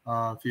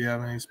 If you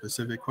have any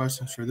specific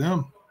questions for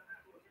them.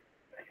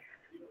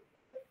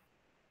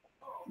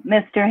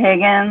 Mr.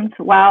 Higgins,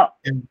 while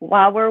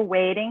we're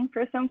waiting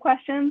for some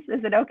questions,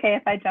 is it okay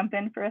if I jump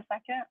in for a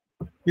second?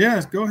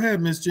 Yes, go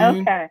ahead, Ms.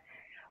 Jean. Okay.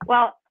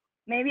 Well,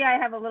 maybe I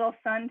have a little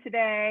sun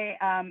today.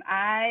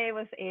 I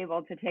was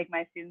able to take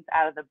my students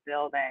out of the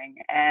building,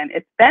 and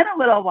it's been a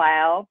little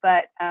while,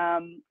 but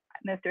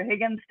Mr.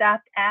 Higgins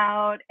stepped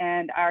out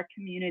and our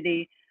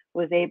community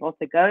was able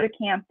to go to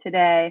camp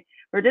today.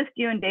 We're just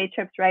doing day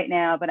trips right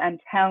now, but I'm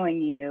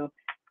telling you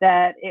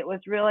that it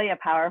was really a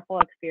powerful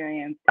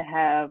experience to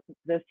have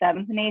the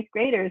 7th and 8th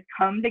graders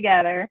come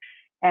together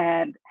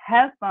and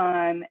have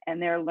fun,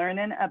 and they're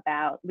learning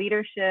about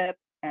leadership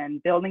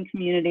and building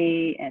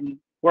community and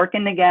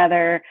working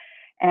together.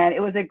 And it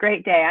was a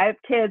great day. I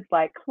have kids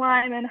like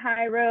climbing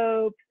high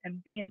ropes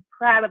and being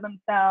proud of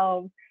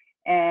themselves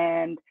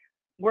and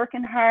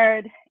working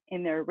hard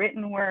in their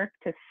written work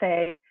to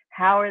say,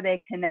 how are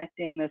they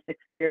connecting this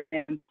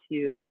experience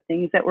to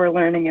things that we're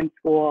learning in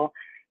school?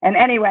 And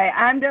anyway,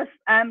 I'm just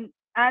kind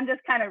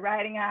of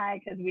riding high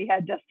because we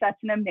had just such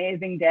an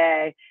amazing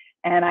day,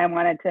 and I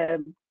wanted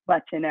to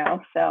let you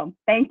know. So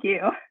thank you.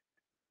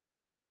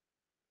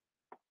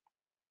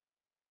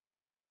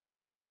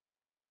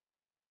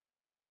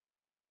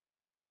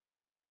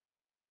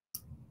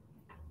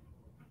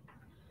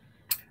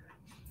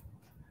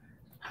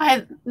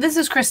 Hi, this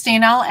is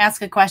Christine. I'll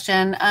ask a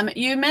question.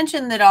 You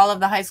mentioned that all of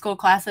the high school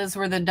classes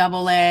were the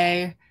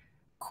AA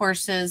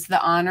courses,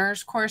 the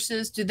honors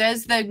courses. Do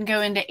those then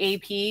go into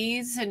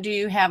APs, and do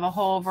you have a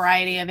whole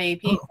variety of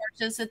AP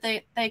courses that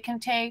they can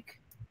take?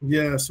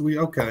 Yes, we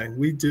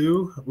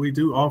do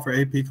offer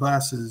AP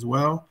classes as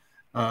well.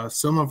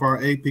 Some of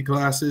our AP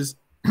classes,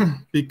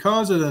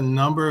 because of the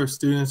number of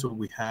students that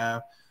we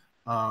have,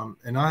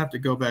 And I have to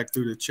go back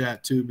through the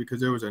chat too, because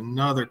there was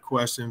another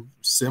question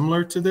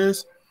similar to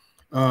this.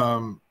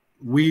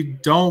 We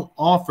don't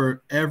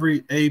offer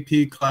every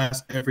AP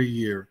class every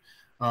year.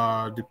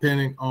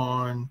 Depending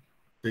on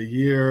the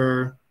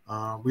year,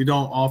 we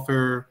don't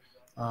offer,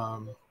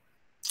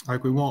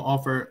 like we won't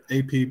offer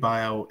AP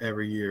Bio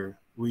every year.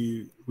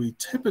 We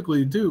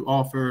typically do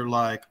offer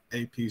like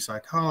AP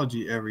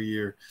Psychology every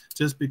year,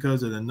 just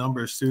because of the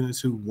number of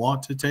students who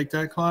want to take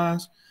that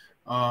class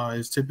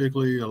is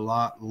typically a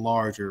lot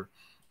larger.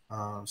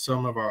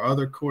 Some of our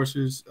other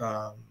courses,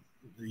 the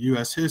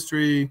U.S.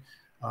 History,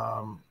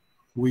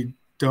 we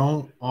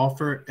don't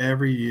offer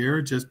every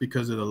year just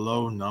because of the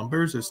low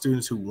numbers of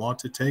students who want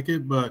to take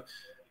it. But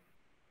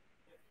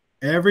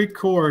every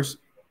course,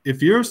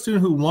 if you're a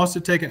student who wants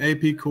to take an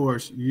AP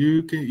course,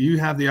 you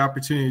have the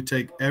opportunity to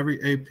take every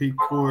AP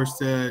course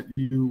that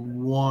you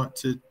want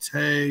to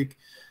take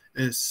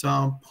at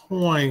some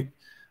point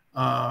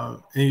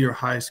in your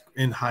high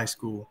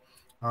school.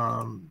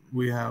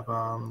 We have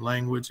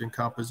language and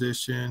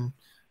composition.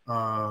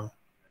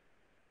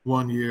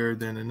 One year,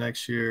 then the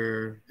next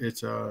year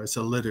it's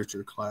a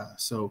literature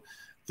class. So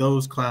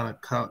those kind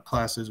of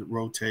classes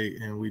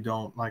rotate, and we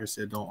don't, like I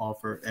said, don't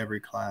offer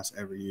every class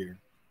every year.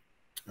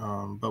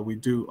 But we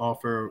do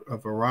offer a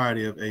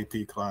variety of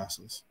AP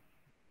classes.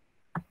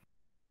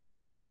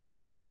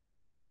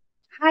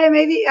 Hi,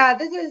 maybe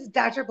this is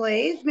Dr.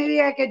 Blaze.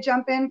 Maybe I could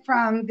jump in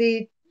from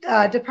the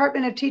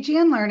Department of Teaching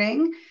and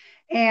Learning,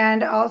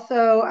 and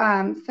also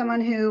someone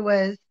who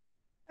was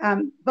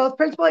both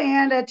principal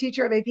and a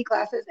teacher of AP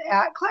classes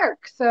at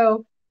Clark.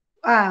 So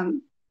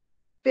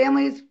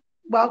families,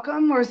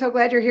 welcome. We're so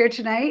glad you're here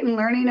tonight and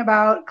learning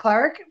about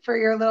Clark. For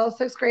your little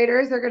sixth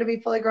graders, they're going to be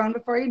fully grown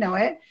before you know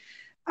it.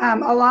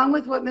 Along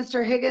with what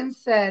Mr.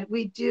 Higgins said,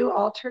 we do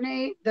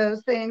alternate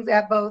those things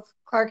at both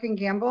Clark and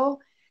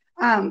Gamble,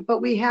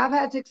 but we have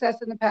had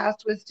success in the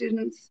past with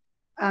students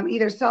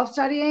either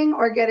self-studying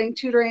or getting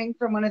tutoring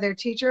from one of their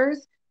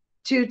teachers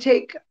to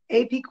take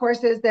AP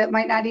courses that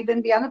might not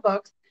even be on the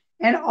books.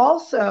 And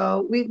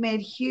also, we've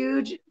made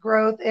huge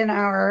growth in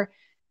our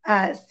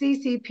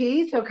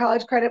CCP, so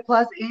College Credit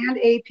Plus, and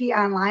AP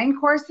online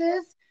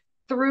courses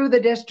through the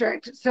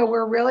district. So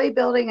we're really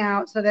building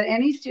out so that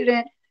any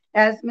student,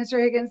 as Mr.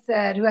 Higgins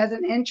said, who has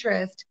an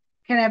interest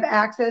can have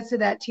access to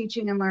that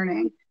teaching and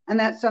learning. And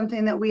that's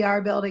something that we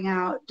are building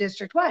out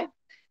district-wide.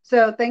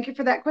 So thank you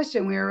for that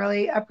question. We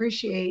really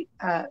appreciate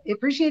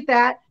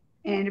that,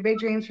 and your big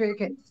dreams for your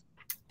kids.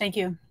 Thank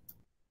you.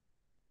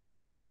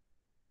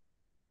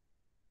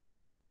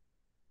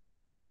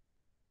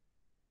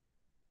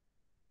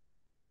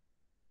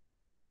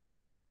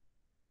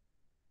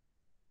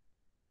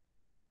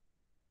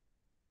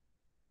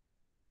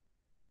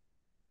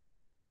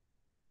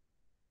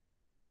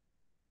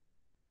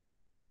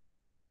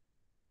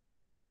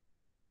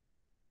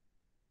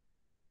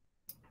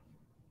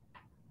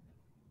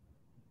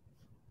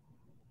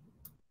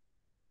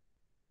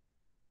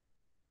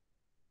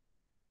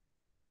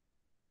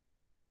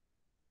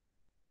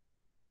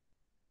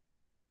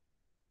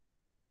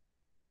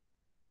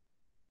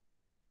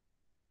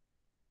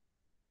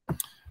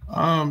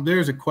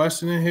 There's a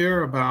question in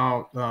here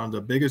about the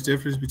biggest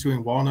difference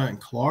between Walnut and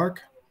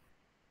Clark.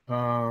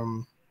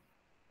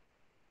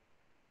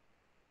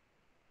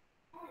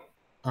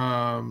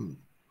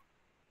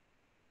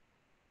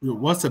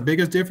 What's the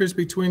biggest difference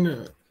between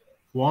the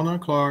Walnut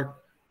and Clark?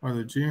 Are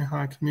the junior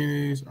high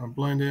communities are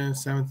blended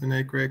 7th and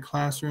 8th grade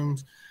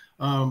classrooms?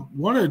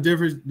 One of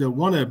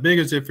the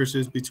biggest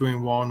differences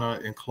between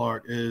Walnut and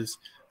Clark is,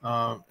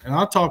 and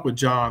I talk with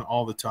John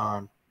all the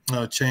time,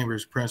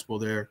 Chambers principal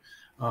there,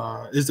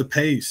 is the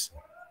pace.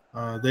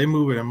 They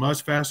move at a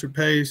much faster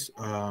pace.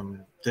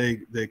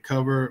 They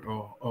cover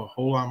a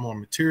whole lot more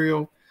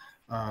material.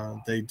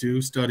 They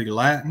do study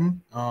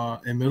Latin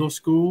in middle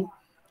school,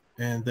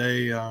 and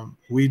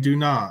we do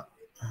not.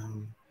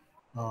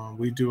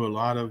 We do a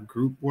lot of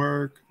group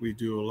work. We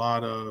do a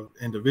lot of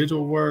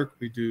individual work.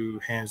 We do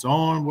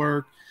hands-on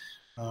work,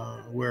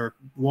 where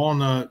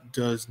Walnut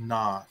does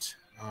not.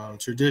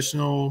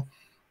 Traditional,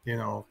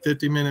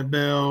 50-minute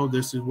bell.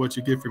 This is what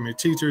you get from your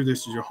teacher.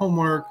 This is your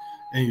homework,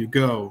 and you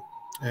go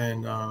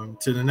and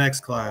to the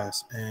next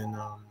class. And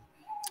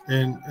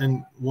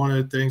one of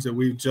the things that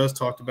we just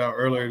talked about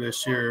earlier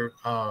this year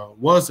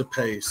was the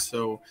pace.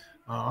 So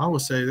I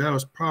would say that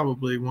was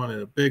probably one of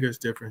the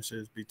biggest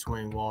differences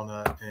between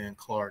Walnut and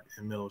Clark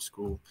in middle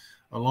school,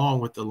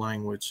 along with the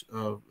language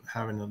of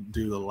having to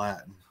do the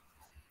Latin.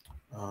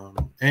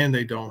 And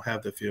they don't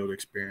have the field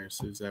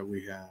experiences that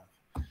we have.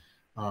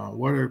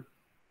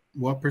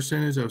 What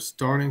percentage of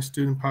starting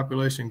student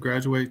population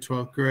graduate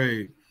 12th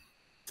grade?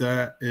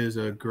 That is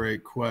a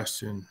great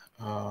question.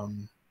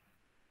 Starting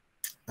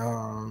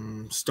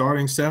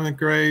 7th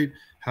grade,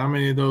 how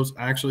many of those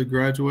actually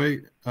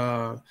graduate?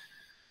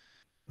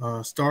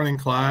 Starting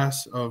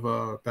class of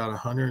about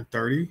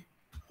 130.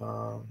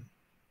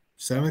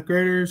 7th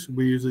graders,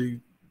 we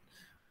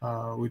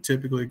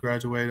typically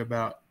graduate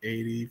about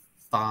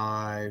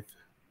 85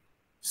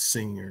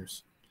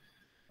 seniors.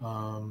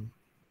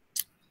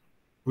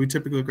 we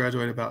typically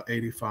graduate about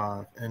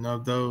 85, and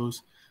of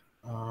those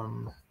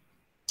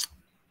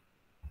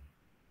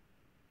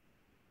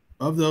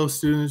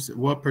students,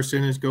 what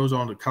percentage goes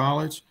on to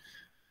college?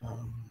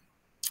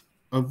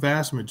 A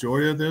vast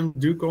majority of them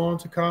do go on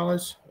to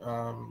college.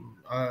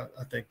 I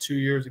think 2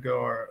 years ago,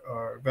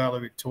 our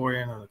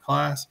valedictorian of the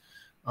class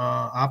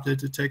opted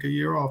to take a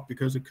year off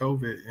because of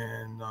COVID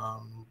and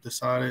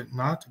decided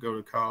not to go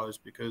to college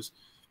because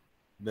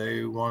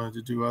they wanted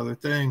to do other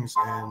things.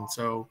 And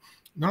so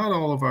not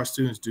all of our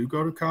students do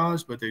go to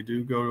college, but they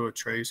do go to a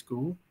trade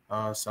school.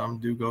 Some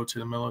do go to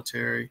the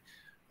military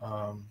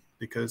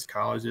because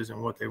college isn't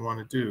what they want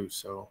to do.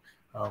 So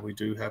we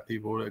do have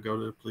people that go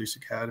to the police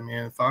academy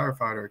and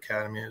firefighter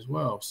academy as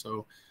well.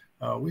 So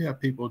we have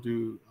people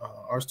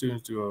our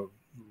students do a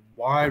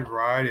wide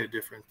variety of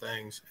different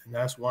things. And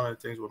that's one of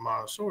the things with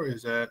Montessori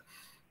is that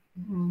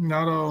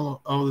not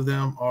all of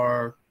them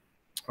are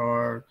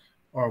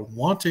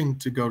wanting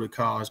to go to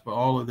college, but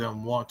all of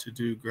them want to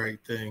do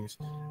great things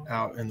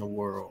out in the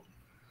world.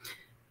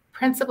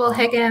 Principal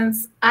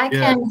Higgins, I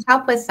can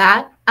help with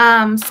that.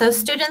 So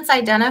students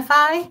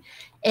identify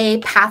a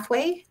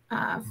pathway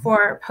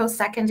for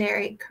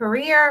post-secondary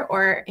career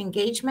or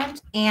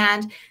engagement.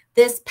 And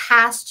this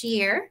past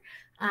year,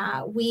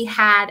 we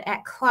had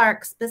at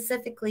Clark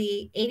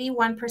specifically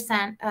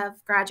 81%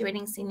 of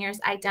graduating seniors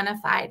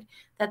identified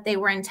that they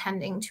were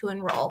intending to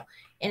enroll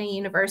in a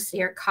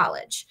university or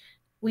college.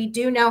 We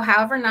do know,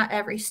 however, not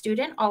every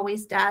student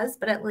always does,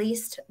 but at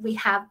least we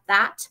have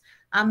that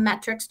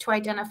metrics to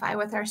identify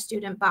with our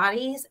student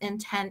bodies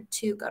intent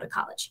to go to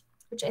college,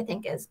 which I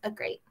think is a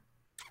great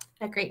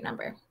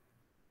number.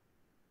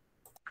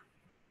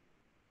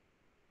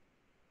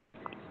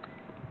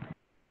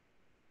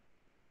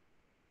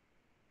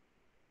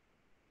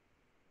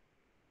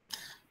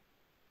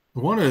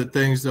 One of the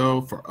things,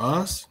 though, for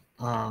us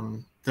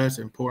that's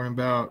important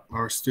about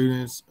our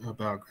students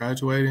about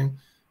graduating,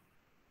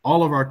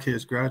 all of our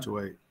kids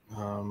graduate.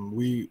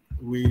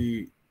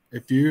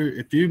 If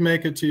you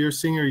make it to your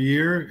senior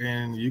year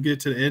and you get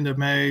to the end of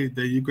May,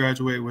 then you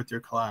graduate with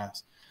your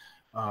class.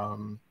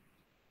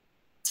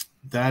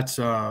 That's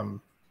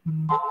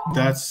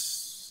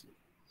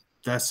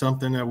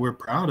something that we're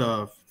proud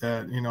of,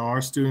 that, you know,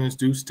 our students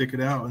do stick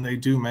it out and they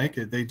do make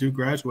it. They do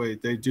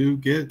graduate. They do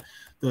get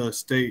the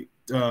state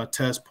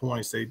test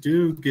points. They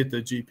do get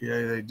the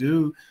GPA. They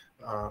do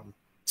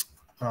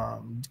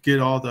get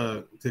all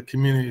the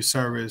community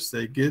service.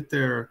 They get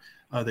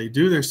they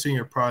do their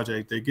senior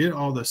project. They get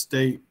all the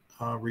state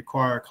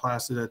required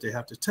classes that they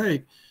have to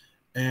take.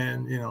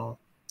 And, you know,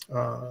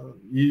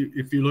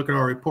 if you look at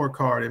our report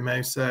card, it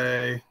may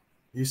say,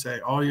 you say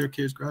all your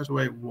kids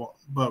graduate,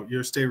 but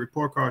your state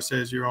report card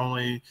says you're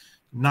only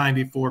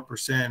 94%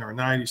 or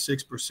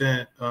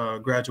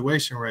 96%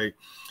 graduation rate.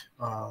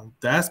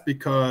 That's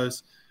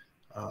because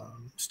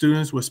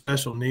students with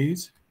special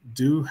needs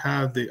do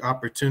have the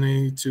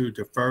opportunity to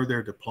defer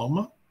their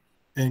diploma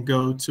and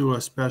go to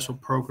a special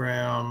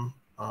program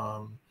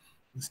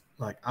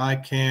like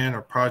ICANN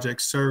or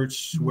Project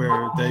Search,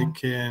 where they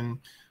can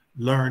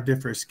learn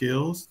different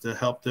skills to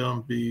help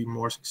them be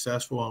more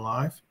successful in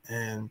life.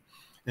 And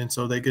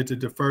so they get to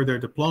defer their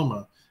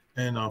diploma.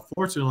 And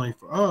unfortunately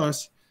for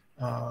us,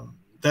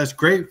 that's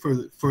great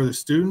for the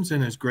students,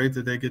 and it's great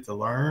that they get to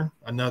learn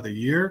another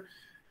year.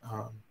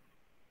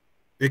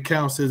 It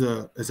counts as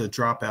a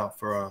dropout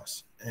for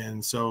us.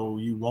 And so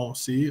you won't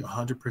see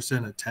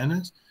 100%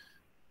 attendance,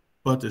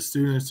 but the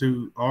students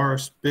who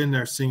spend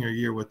their senior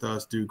year with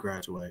us do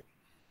graduate.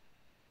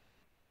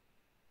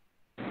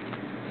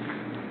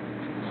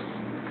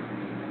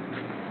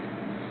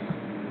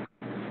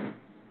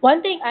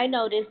 One thing I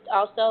noticed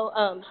also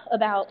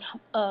about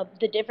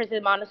the difference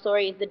in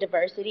Montessori is the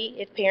diversity.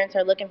 If parents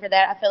are looking for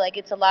that, I feel like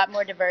it's a lot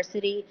more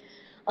diversity.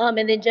 And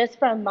then just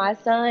from my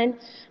son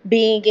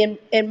being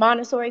in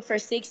Montessori for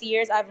 6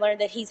 years, I've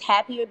learned that he's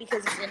happier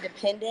because he's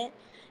independent.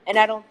 And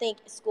I don't think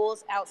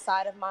schools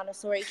outside of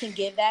Montessori can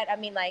give that. I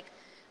mean, like,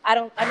 I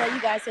know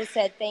you guys have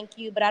said thank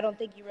you, but I don't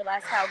think you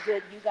realize how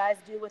good you guys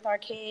do with our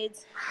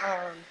kids.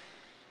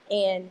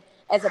 And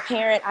as a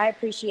parent, I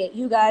appreciate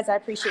you guys. I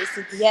appreciate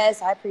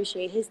CPS. I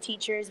appreciate his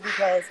teachers,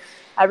 because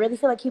I really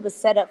feel like he was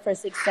set up for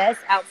success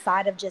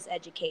outside of just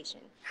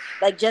education,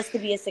 like just to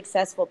be a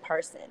successful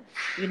person,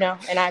 you know,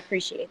 and I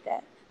appreciate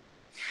that.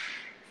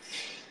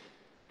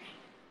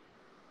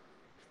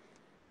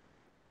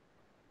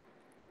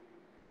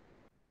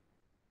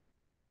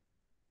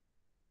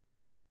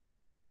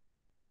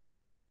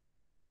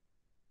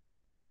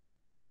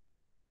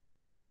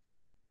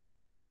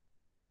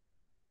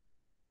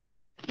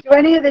 Do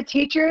any of the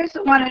teachers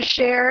want to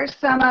share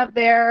some of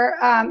their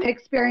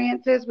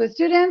experiences with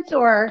students,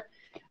 or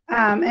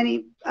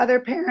any other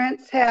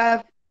parents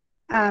have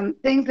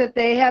things that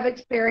they have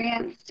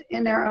experienced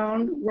in their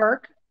own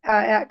work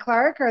at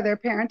Clark or their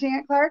parenting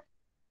at Clark?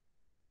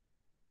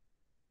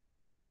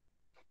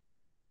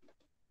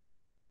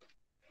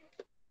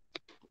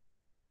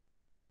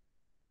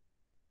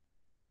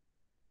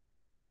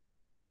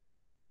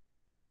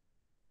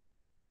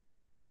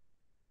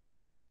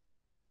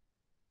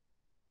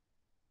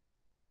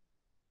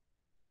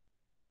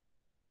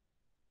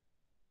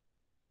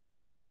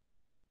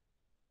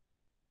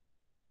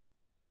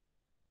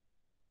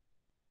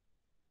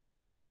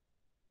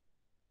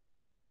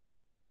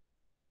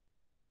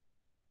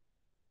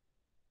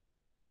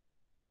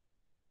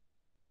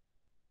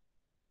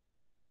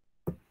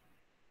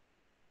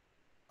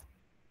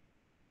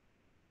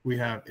 we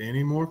have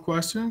any more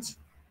questions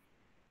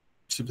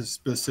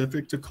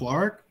specific to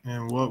Clark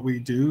and what we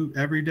do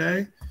every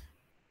day.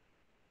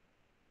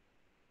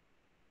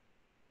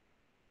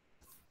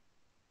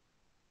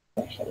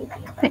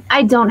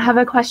 I don't have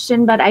a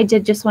question, but I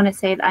did just want to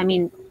say, I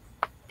mean,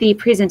 the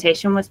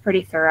presentation was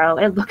pretty thorough.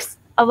 It looks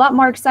a lot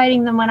more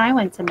exciting than when I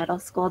went to middle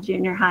school,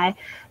 junior high.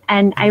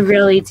 And I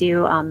really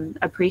do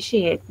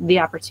appreciate the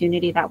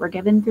opportunity that we're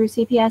given through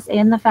CPS,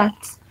 and the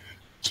fact,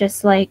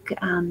 just like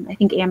I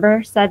think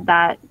Amber said,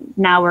 that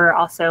now we're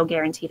also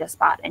guaranteed a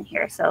spot in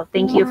here. So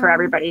thank you for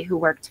everybody who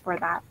worked for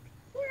that.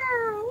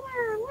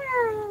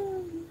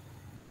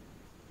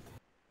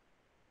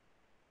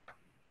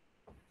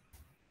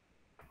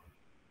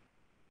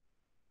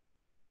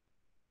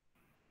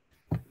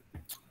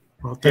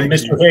 Well, and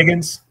Mr.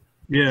 Higgins?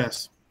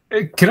 Yes.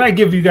 Can I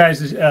give you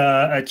guys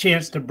a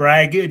chance to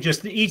brag?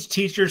 Just each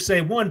teacher say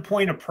one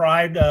point of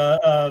pride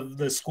of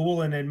the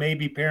school, and then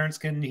maybe parents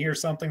can hear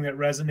something that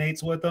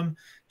resonates with them.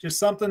 Just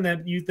something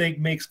that you think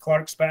makes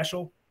Clark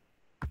special.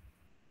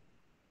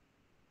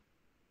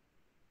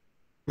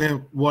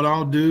 And what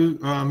I'll do,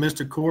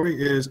 Mr.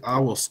 Corey, is I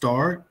will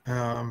start,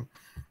 and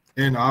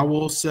I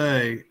will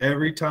say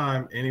every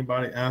time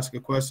anybody asks a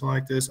question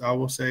like this, I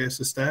will say it's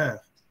the staff.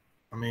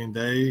 I mean,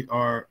 they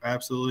are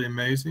absolutely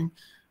amazing.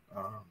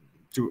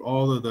 Through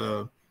all of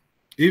the,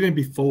 even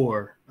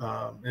before,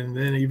 and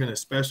then even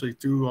especially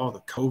through all the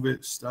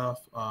COVID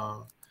stuff,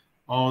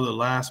 all the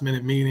last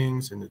minute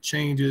meetings and the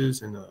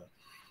changes and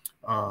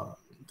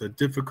the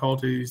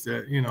difficulties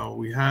that, you know,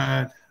 we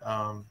had,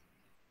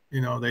 you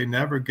know, they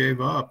never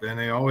gave up, and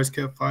they always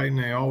kept fighting.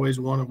 They always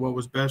wanted what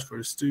was best for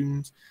the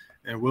students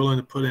and willing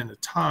to put in the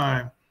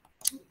time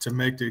to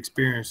make the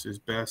experience as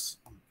best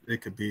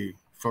it could be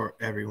for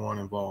everyone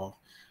involved.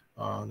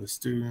 The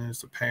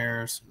students, the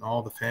parents, and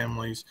all the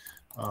families.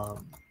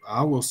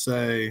 I will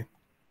say,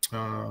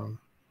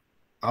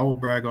 I will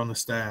brag on the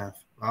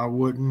staff. I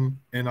wouldn't,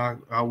 and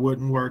I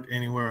wouldn't work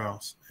anywhere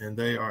else. And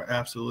they are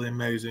absolutely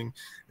amazing.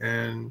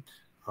 And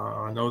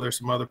I know there's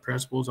some other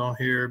principals on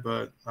here,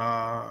 but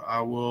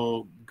I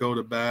will go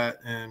to bat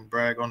and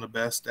brag on the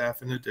best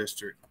staff in the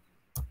district.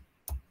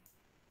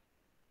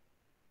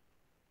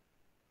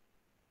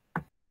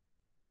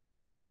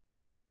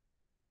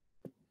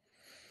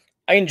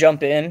 I can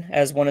jump in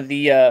as one of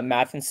the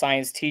math and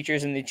science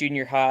teachers in the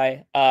junior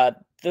high.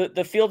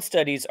 The field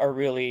studies are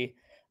really,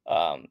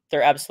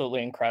 they're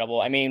absolutely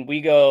incredible. I mean, we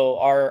go,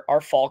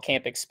 our fall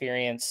camp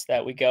experience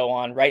that we go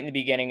on right in the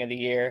beginning of the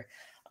year.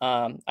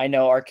 I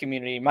know our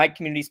community, my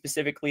community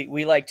specifically,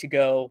 we like to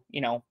go,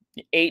 you know,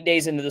 8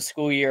 days into the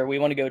school year, we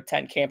want to go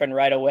tent camping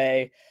right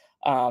away.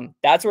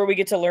 That's where we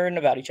get to learn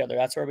about each other.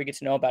 That's where we get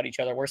to know about each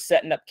other. We're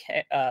setting up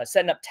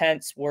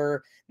tents. We're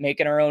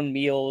making our own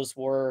meals.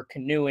 We're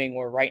canoeing.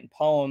 We're writing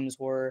poems.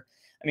 We're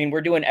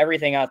doing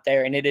everything out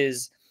there. And it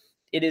is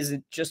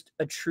just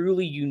a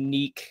truly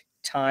unique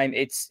time.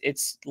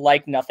 It's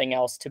like nothing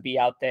else to be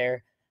out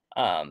there,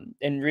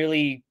 and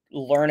really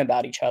learn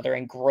about each other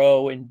and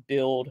grow and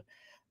build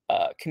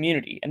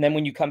community. And then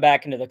when you come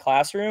back into the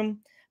classroom,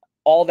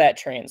 all that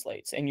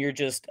translates, and you're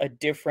just a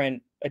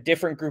different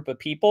group of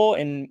people,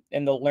 and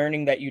the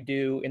learning that you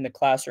do in the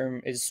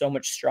classroom is so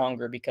much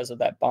stronger because of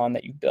that bond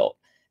that you built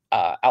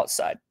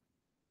outside.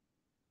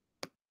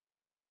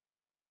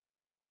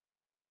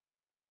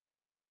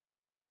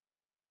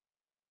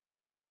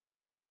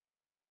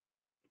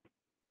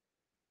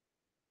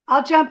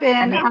 I'll jump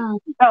in.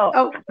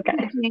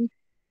 Okay.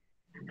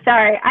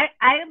 Sorry,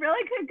 I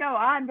really could go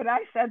on, but I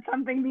said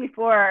something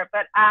before,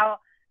 but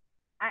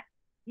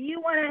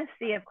you want to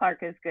see if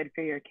Clark is good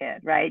for your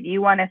kid, right?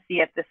 You want to see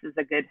if this is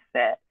a good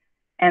fit.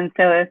 And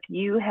so if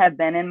you have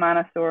been in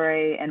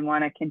Montessori and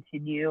want to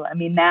continue, I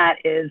mean, that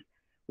is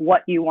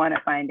what you want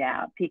to find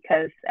out,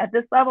 because at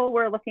this level,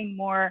 we're looking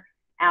more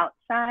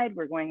outside.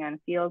 We're going on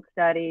field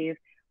studies.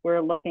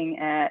 We're looking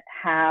at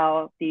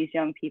how these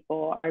young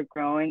people are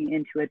growing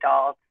into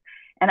adults.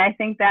 And I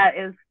think that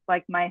is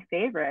like my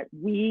favorite.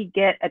 We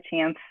get a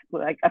chance,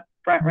 like a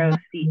front row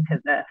seat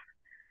to this,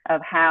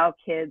 of how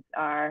kids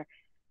are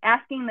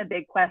asking the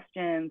big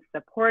questions,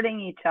 supporting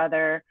each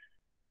other.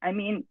 I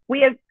mean,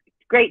 we have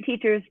great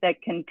teachers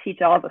that can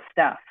teach all the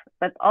stuff,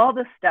 but all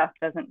the stuff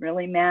doesn't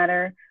really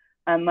matter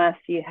unless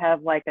you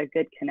have like a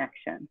good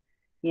connection.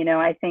 You know,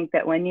 I think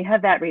that when you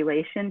have that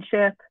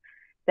relationship,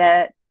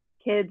 that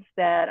kids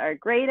that are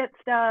great at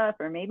stuff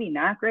or maybe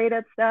not great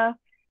at stuff,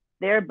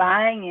 they're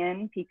buying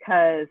in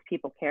because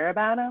people care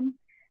about them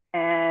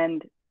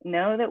and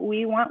know that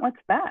we want what's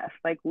best.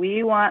 Like,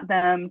 we want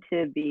them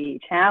to be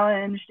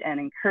challenged and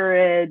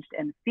encouraged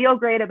and feel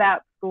great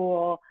about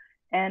school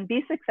and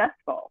be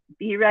successful,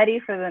 be ready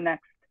for the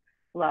next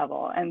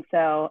level. And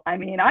so, I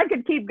mean, I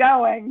could keep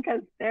going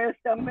because there's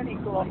so many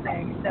cool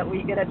things that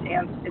we get a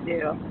chance to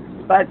do.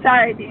 But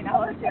sorry, Dina,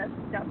 let's just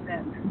jump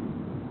in.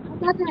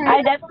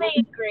 I definitely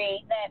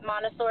agree that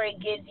Montessori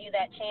gives you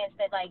that chance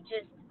that, like,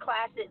 just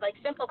classes, like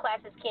simple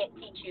classes can't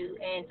teach you.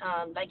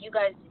 And like, you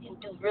guys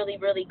do really,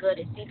 really good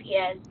at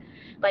CPS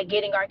like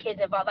getting our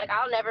kids involved. Like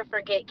I'll never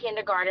forget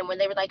kindergarten when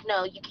they were like,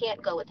 no, you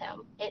can't go with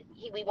him.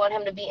 We want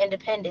him to be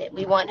independent.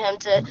 We want him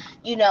to,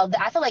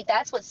 I feel like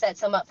that's what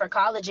sets him up for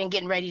college and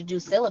getting ready to do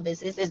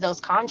syllabus is those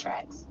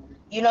contracts.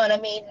 You know what I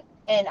mean?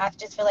 And I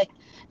just feel like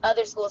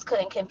other schools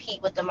couldn't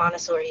compete with the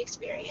Montessori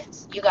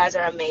experience. You guys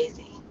are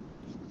amazing.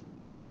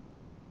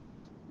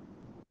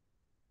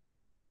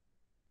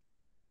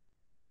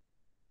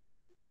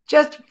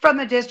 Just from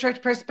the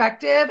district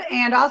perspective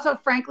and also,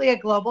 frankly, a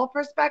global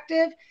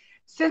perspective,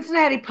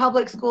 Cincinnati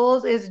Public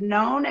Schools is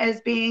known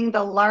as being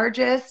the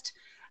largest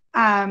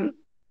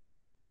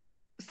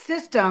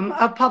system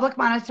of public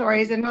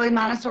Montessoris and really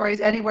Montessoris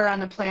anywhere on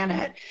the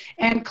planet.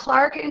 And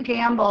Clark and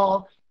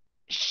Gamble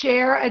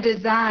share a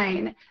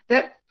design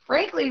that,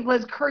 frankly,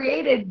 was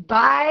created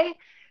by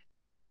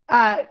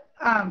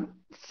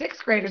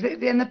sixth graders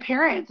and the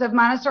parents of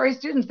Montessori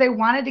students. They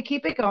wanted to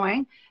keep it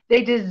going.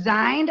 They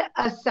designed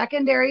a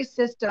secondary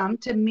system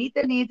to meet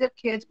the needs of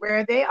kids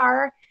where they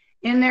are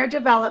in their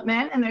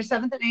development in their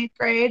 7th and 8th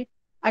grade.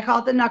 I call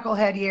it the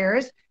knucklehead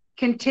years.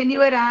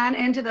 Continue it on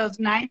into those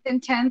 9th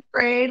and 10th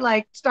grade,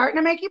 like starting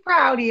to make you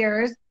proud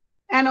years,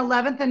 and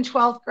 11th and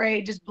 12th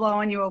grade, just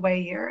blowing you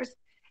away years.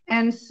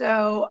 And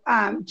so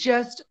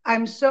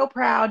I'm so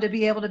proud to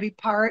be able to be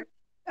part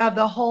of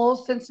the whole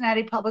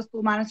Cincinnati Public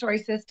School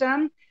Montessori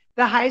system.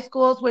 The high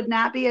schools would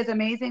not be as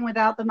amazing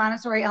without the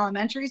Montessori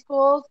elementary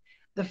schools,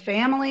 the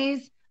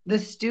families, the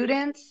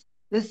students,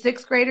 the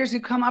 6th graders who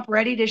come up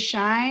ready to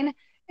shine,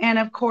 and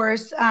of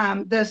course,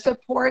 the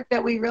support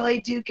that we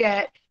really do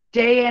get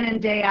day in and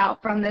day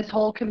out from this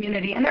whole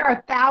community. And there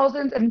are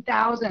thousands and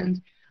thousands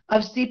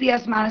of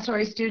CPS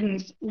Montessori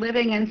students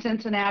living in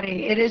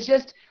Cincinnati. It is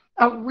just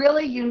a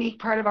really unique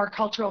part of our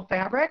cultural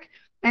fabric.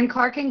 And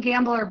Clark and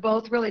Gamble are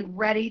both really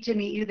ready to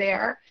meet you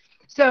there.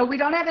 So we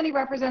don't have any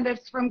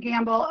representatives from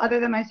Gamble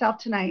other than myself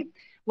tonight.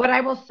 What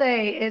I will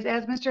say is,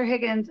 as Mr.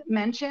 Higgins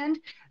mentioned,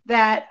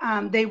 that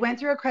they went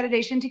through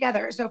accreditation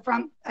together. So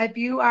if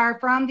you are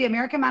from the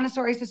American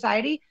Montessori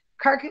Society,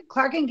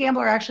 Clark and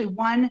Gamble are actually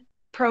one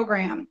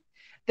program.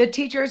 The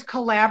teachers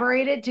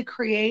collaborated to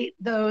create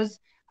those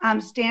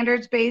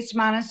standards-based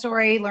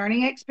Montessori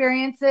learning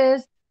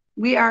experiences.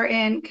 We are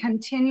in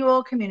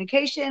continual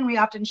communication. We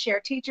often share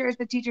teachers.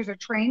 The teachers are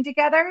trained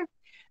together.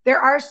 There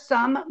are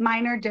some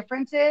minor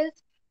differences.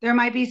 There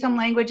might be some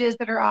languages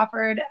that are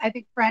offered, I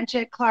think French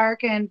at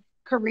Clark and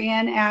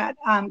Korean at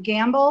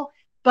Gamble,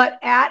 but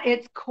at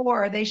its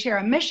core, they share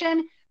a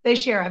mission, they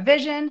share a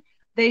vision,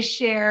 they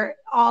share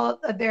all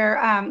of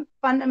their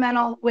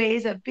fundamental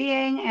ways of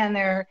being and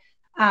their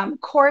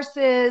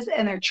courses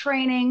and their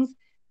trainings.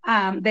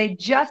 They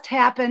just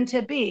happen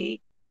to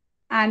be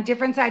on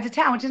different sides of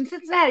town, which in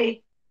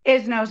Cincinnati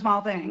is no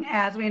small thing,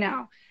 as we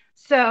know.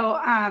 So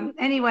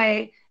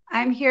anyway,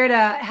 I'm here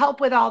to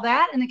help with all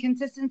that and the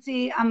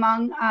consistency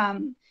among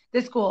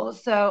the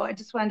schools. So I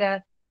just wanted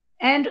to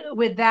end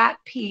with that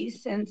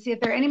piece and see if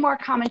there are any more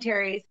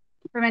commentaries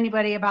from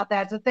anybody about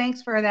that. So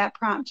thanks for that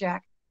prompt,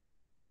 Jack.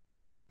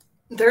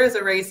 There is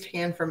a raised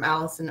hand from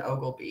Allison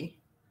Ogilvy.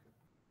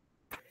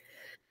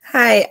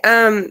 Hi,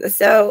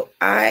 so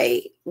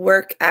I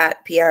work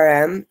at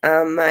PRM.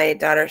 My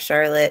daughter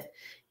Charlotte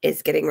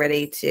is getting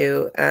ready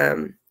to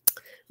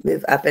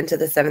move up into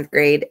the 7th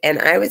grade. And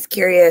I was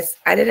curious,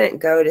 I didn't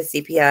go to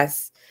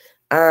CPS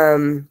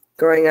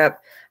growing up.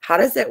 How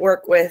does it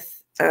work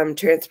with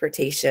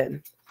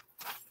transportation?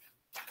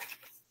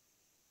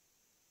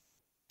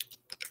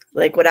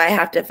 Like, would I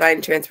have to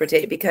find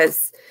transportation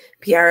because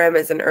PRM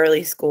is an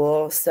early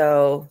school?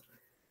 So,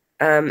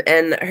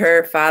 and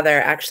her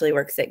father actually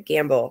works at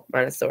Gamble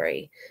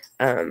Montessori.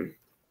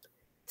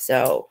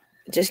 So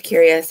just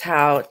curious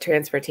how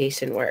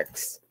transportation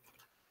works.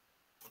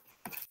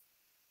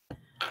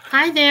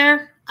 Hi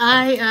there.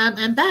 I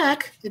am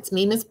back. It's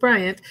me, Ms.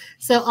 Bryant.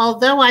 So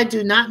although I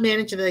do not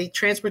manage the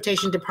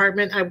transportation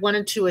department, I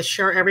wanted to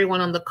assure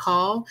everyone on the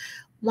call,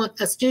 when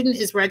a student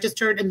is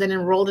registered and then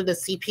enrolled at a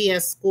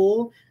CPS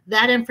school,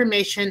 that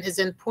information is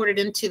imported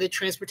into the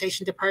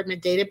transportation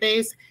department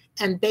database.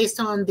 And based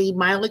on the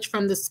mileage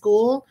from the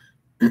school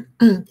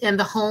and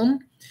the home,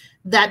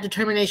 that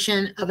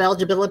determination of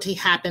eligibility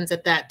happens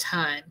at that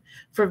time.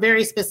 For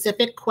very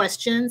specific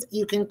questions,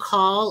 you can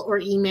call or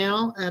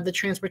email the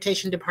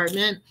transportation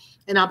department,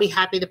 and I'll be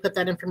happy to put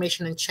that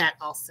information in chat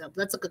also.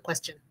 That's a good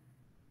question.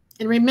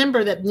 And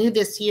remember that new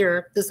this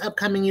year, this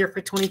upcoming year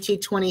for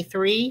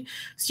 22-23,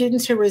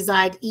 students who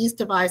reside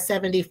east of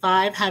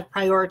I-75 have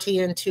priority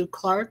into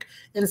Clark,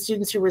 and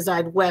students who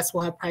reside west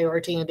will have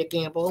priority into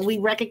Gamble. And we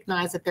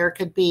recognize that there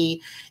could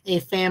be a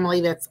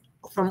family that's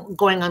from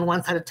going on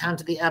one side of town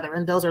to the other,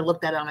 and those are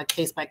looked at on a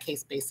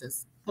case-by-case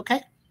basis.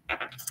 Okay?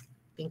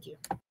 Thank you.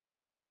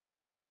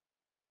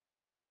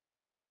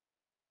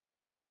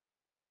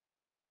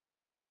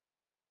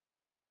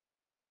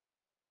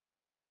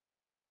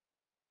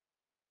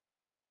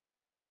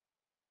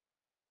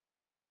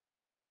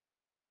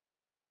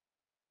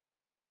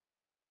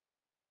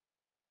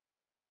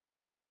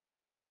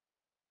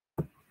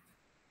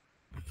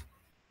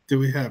 Do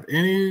we have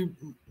any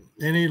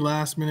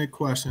last minute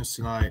questions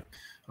tonight?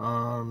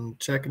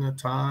 Checking the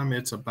time,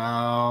 it's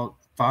about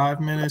 5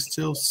 minutes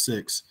till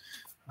 6.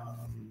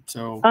 Yes.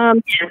 So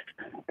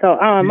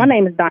my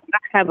name is Don.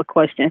 I have a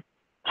question.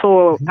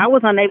 So I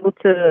was unable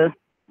to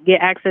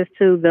get access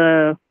to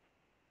the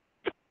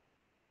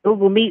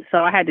Google Meet, so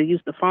I had to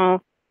use the phone.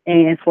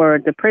 And for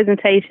the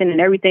presentation and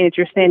everything that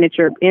you're saying that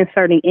you're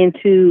inserting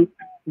into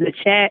the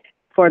chat,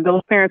 for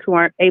those parents who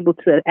aren't able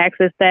to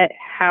access that,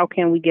 how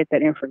can we get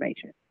that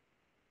information?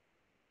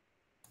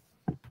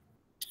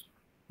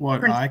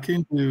 What I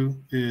can do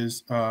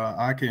is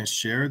I can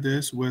share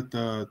this with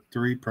the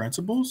 3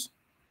 principals,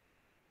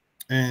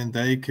 and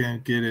they can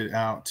get it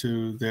out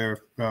to their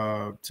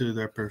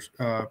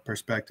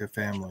prospective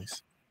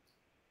families.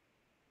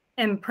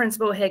 And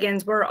Principal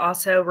Higgins, we're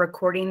also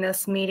recording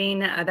this meeting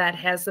that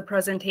has the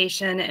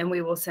presentation, and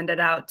we will send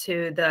it out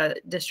to the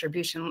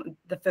distribution,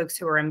 the folks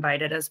who are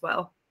invited as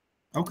well.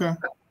 Okay.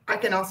 I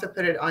can also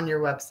put it on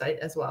your website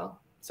as well.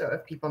 So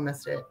if people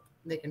missed it,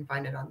 they can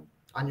find it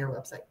on your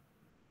website.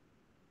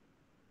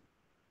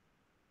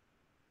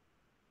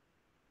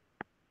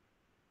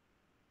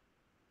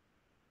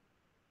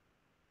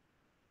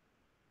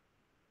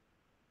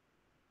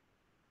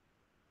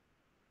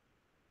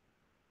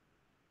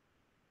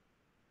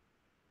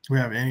 Do we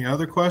have any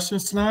other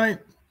questions tonight?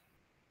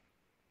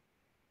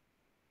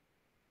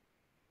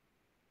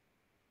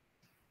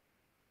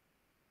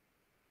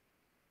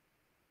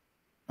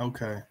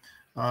 Okay.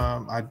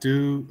 I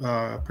do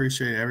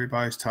appreciate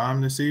everybody's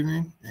time this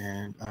evening,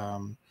 and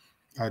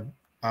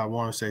I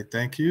want to say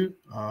thank you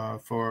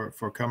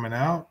for coming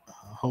out.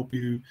 I hope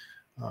you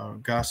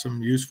got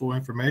some useful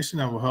information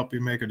that will help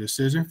you make a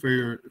decision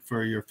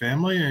for your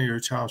family and your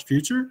child's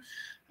future.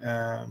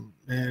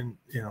 And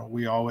you know,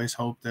 we always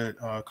hope that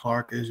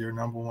Clark is your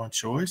 #1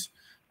 choice.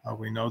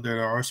 We know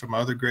there are some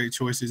other great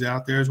choices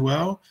out there as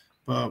well,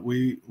 but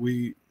we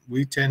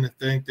tend to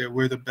think that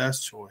we're the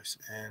best choice,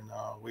 and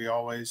we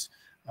always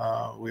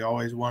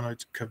want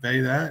to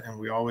convey that, and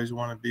we always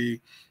want to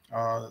be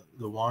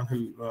the one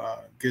who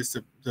gets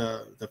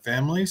the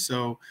family.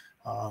 So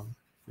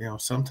you know,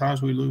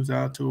 sometimes we lose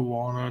out to a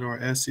Walnut or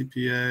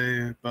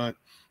SCPA, but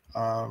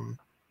you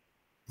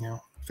know,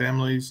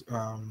 families.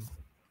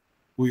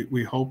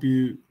 We hope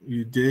you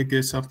did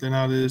get something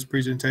out of this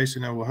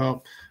presentation that will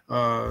help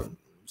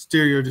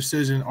steer your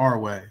decision our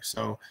way.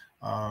 So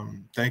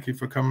thank you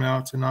for coming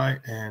out tonight.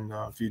 And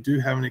if you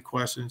do have any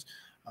questions,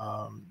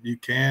 you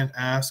can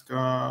ask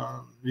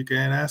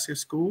at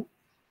school,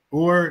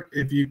 or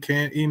if you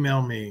can't,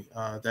 email me.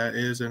 That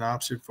is an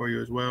option for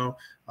you as well.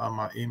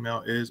 My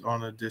email is on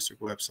the district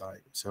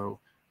website. So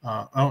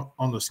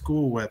on the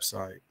school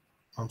website.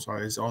 I'm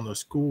sorry, it's on the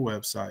school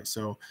website.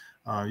 So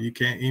you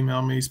can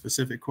email me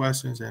specific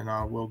questions, and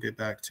I will get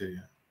back to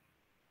you.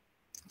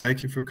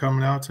 Thank you for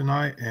coming out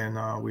tonight,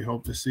 and we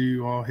hope to see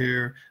you all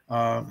here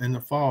in the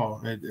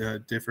fall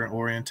at different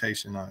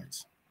orientation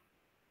nights.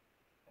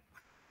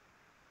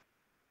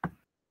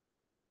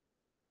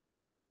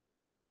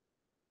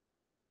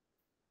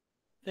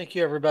 Thank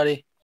you, everybody.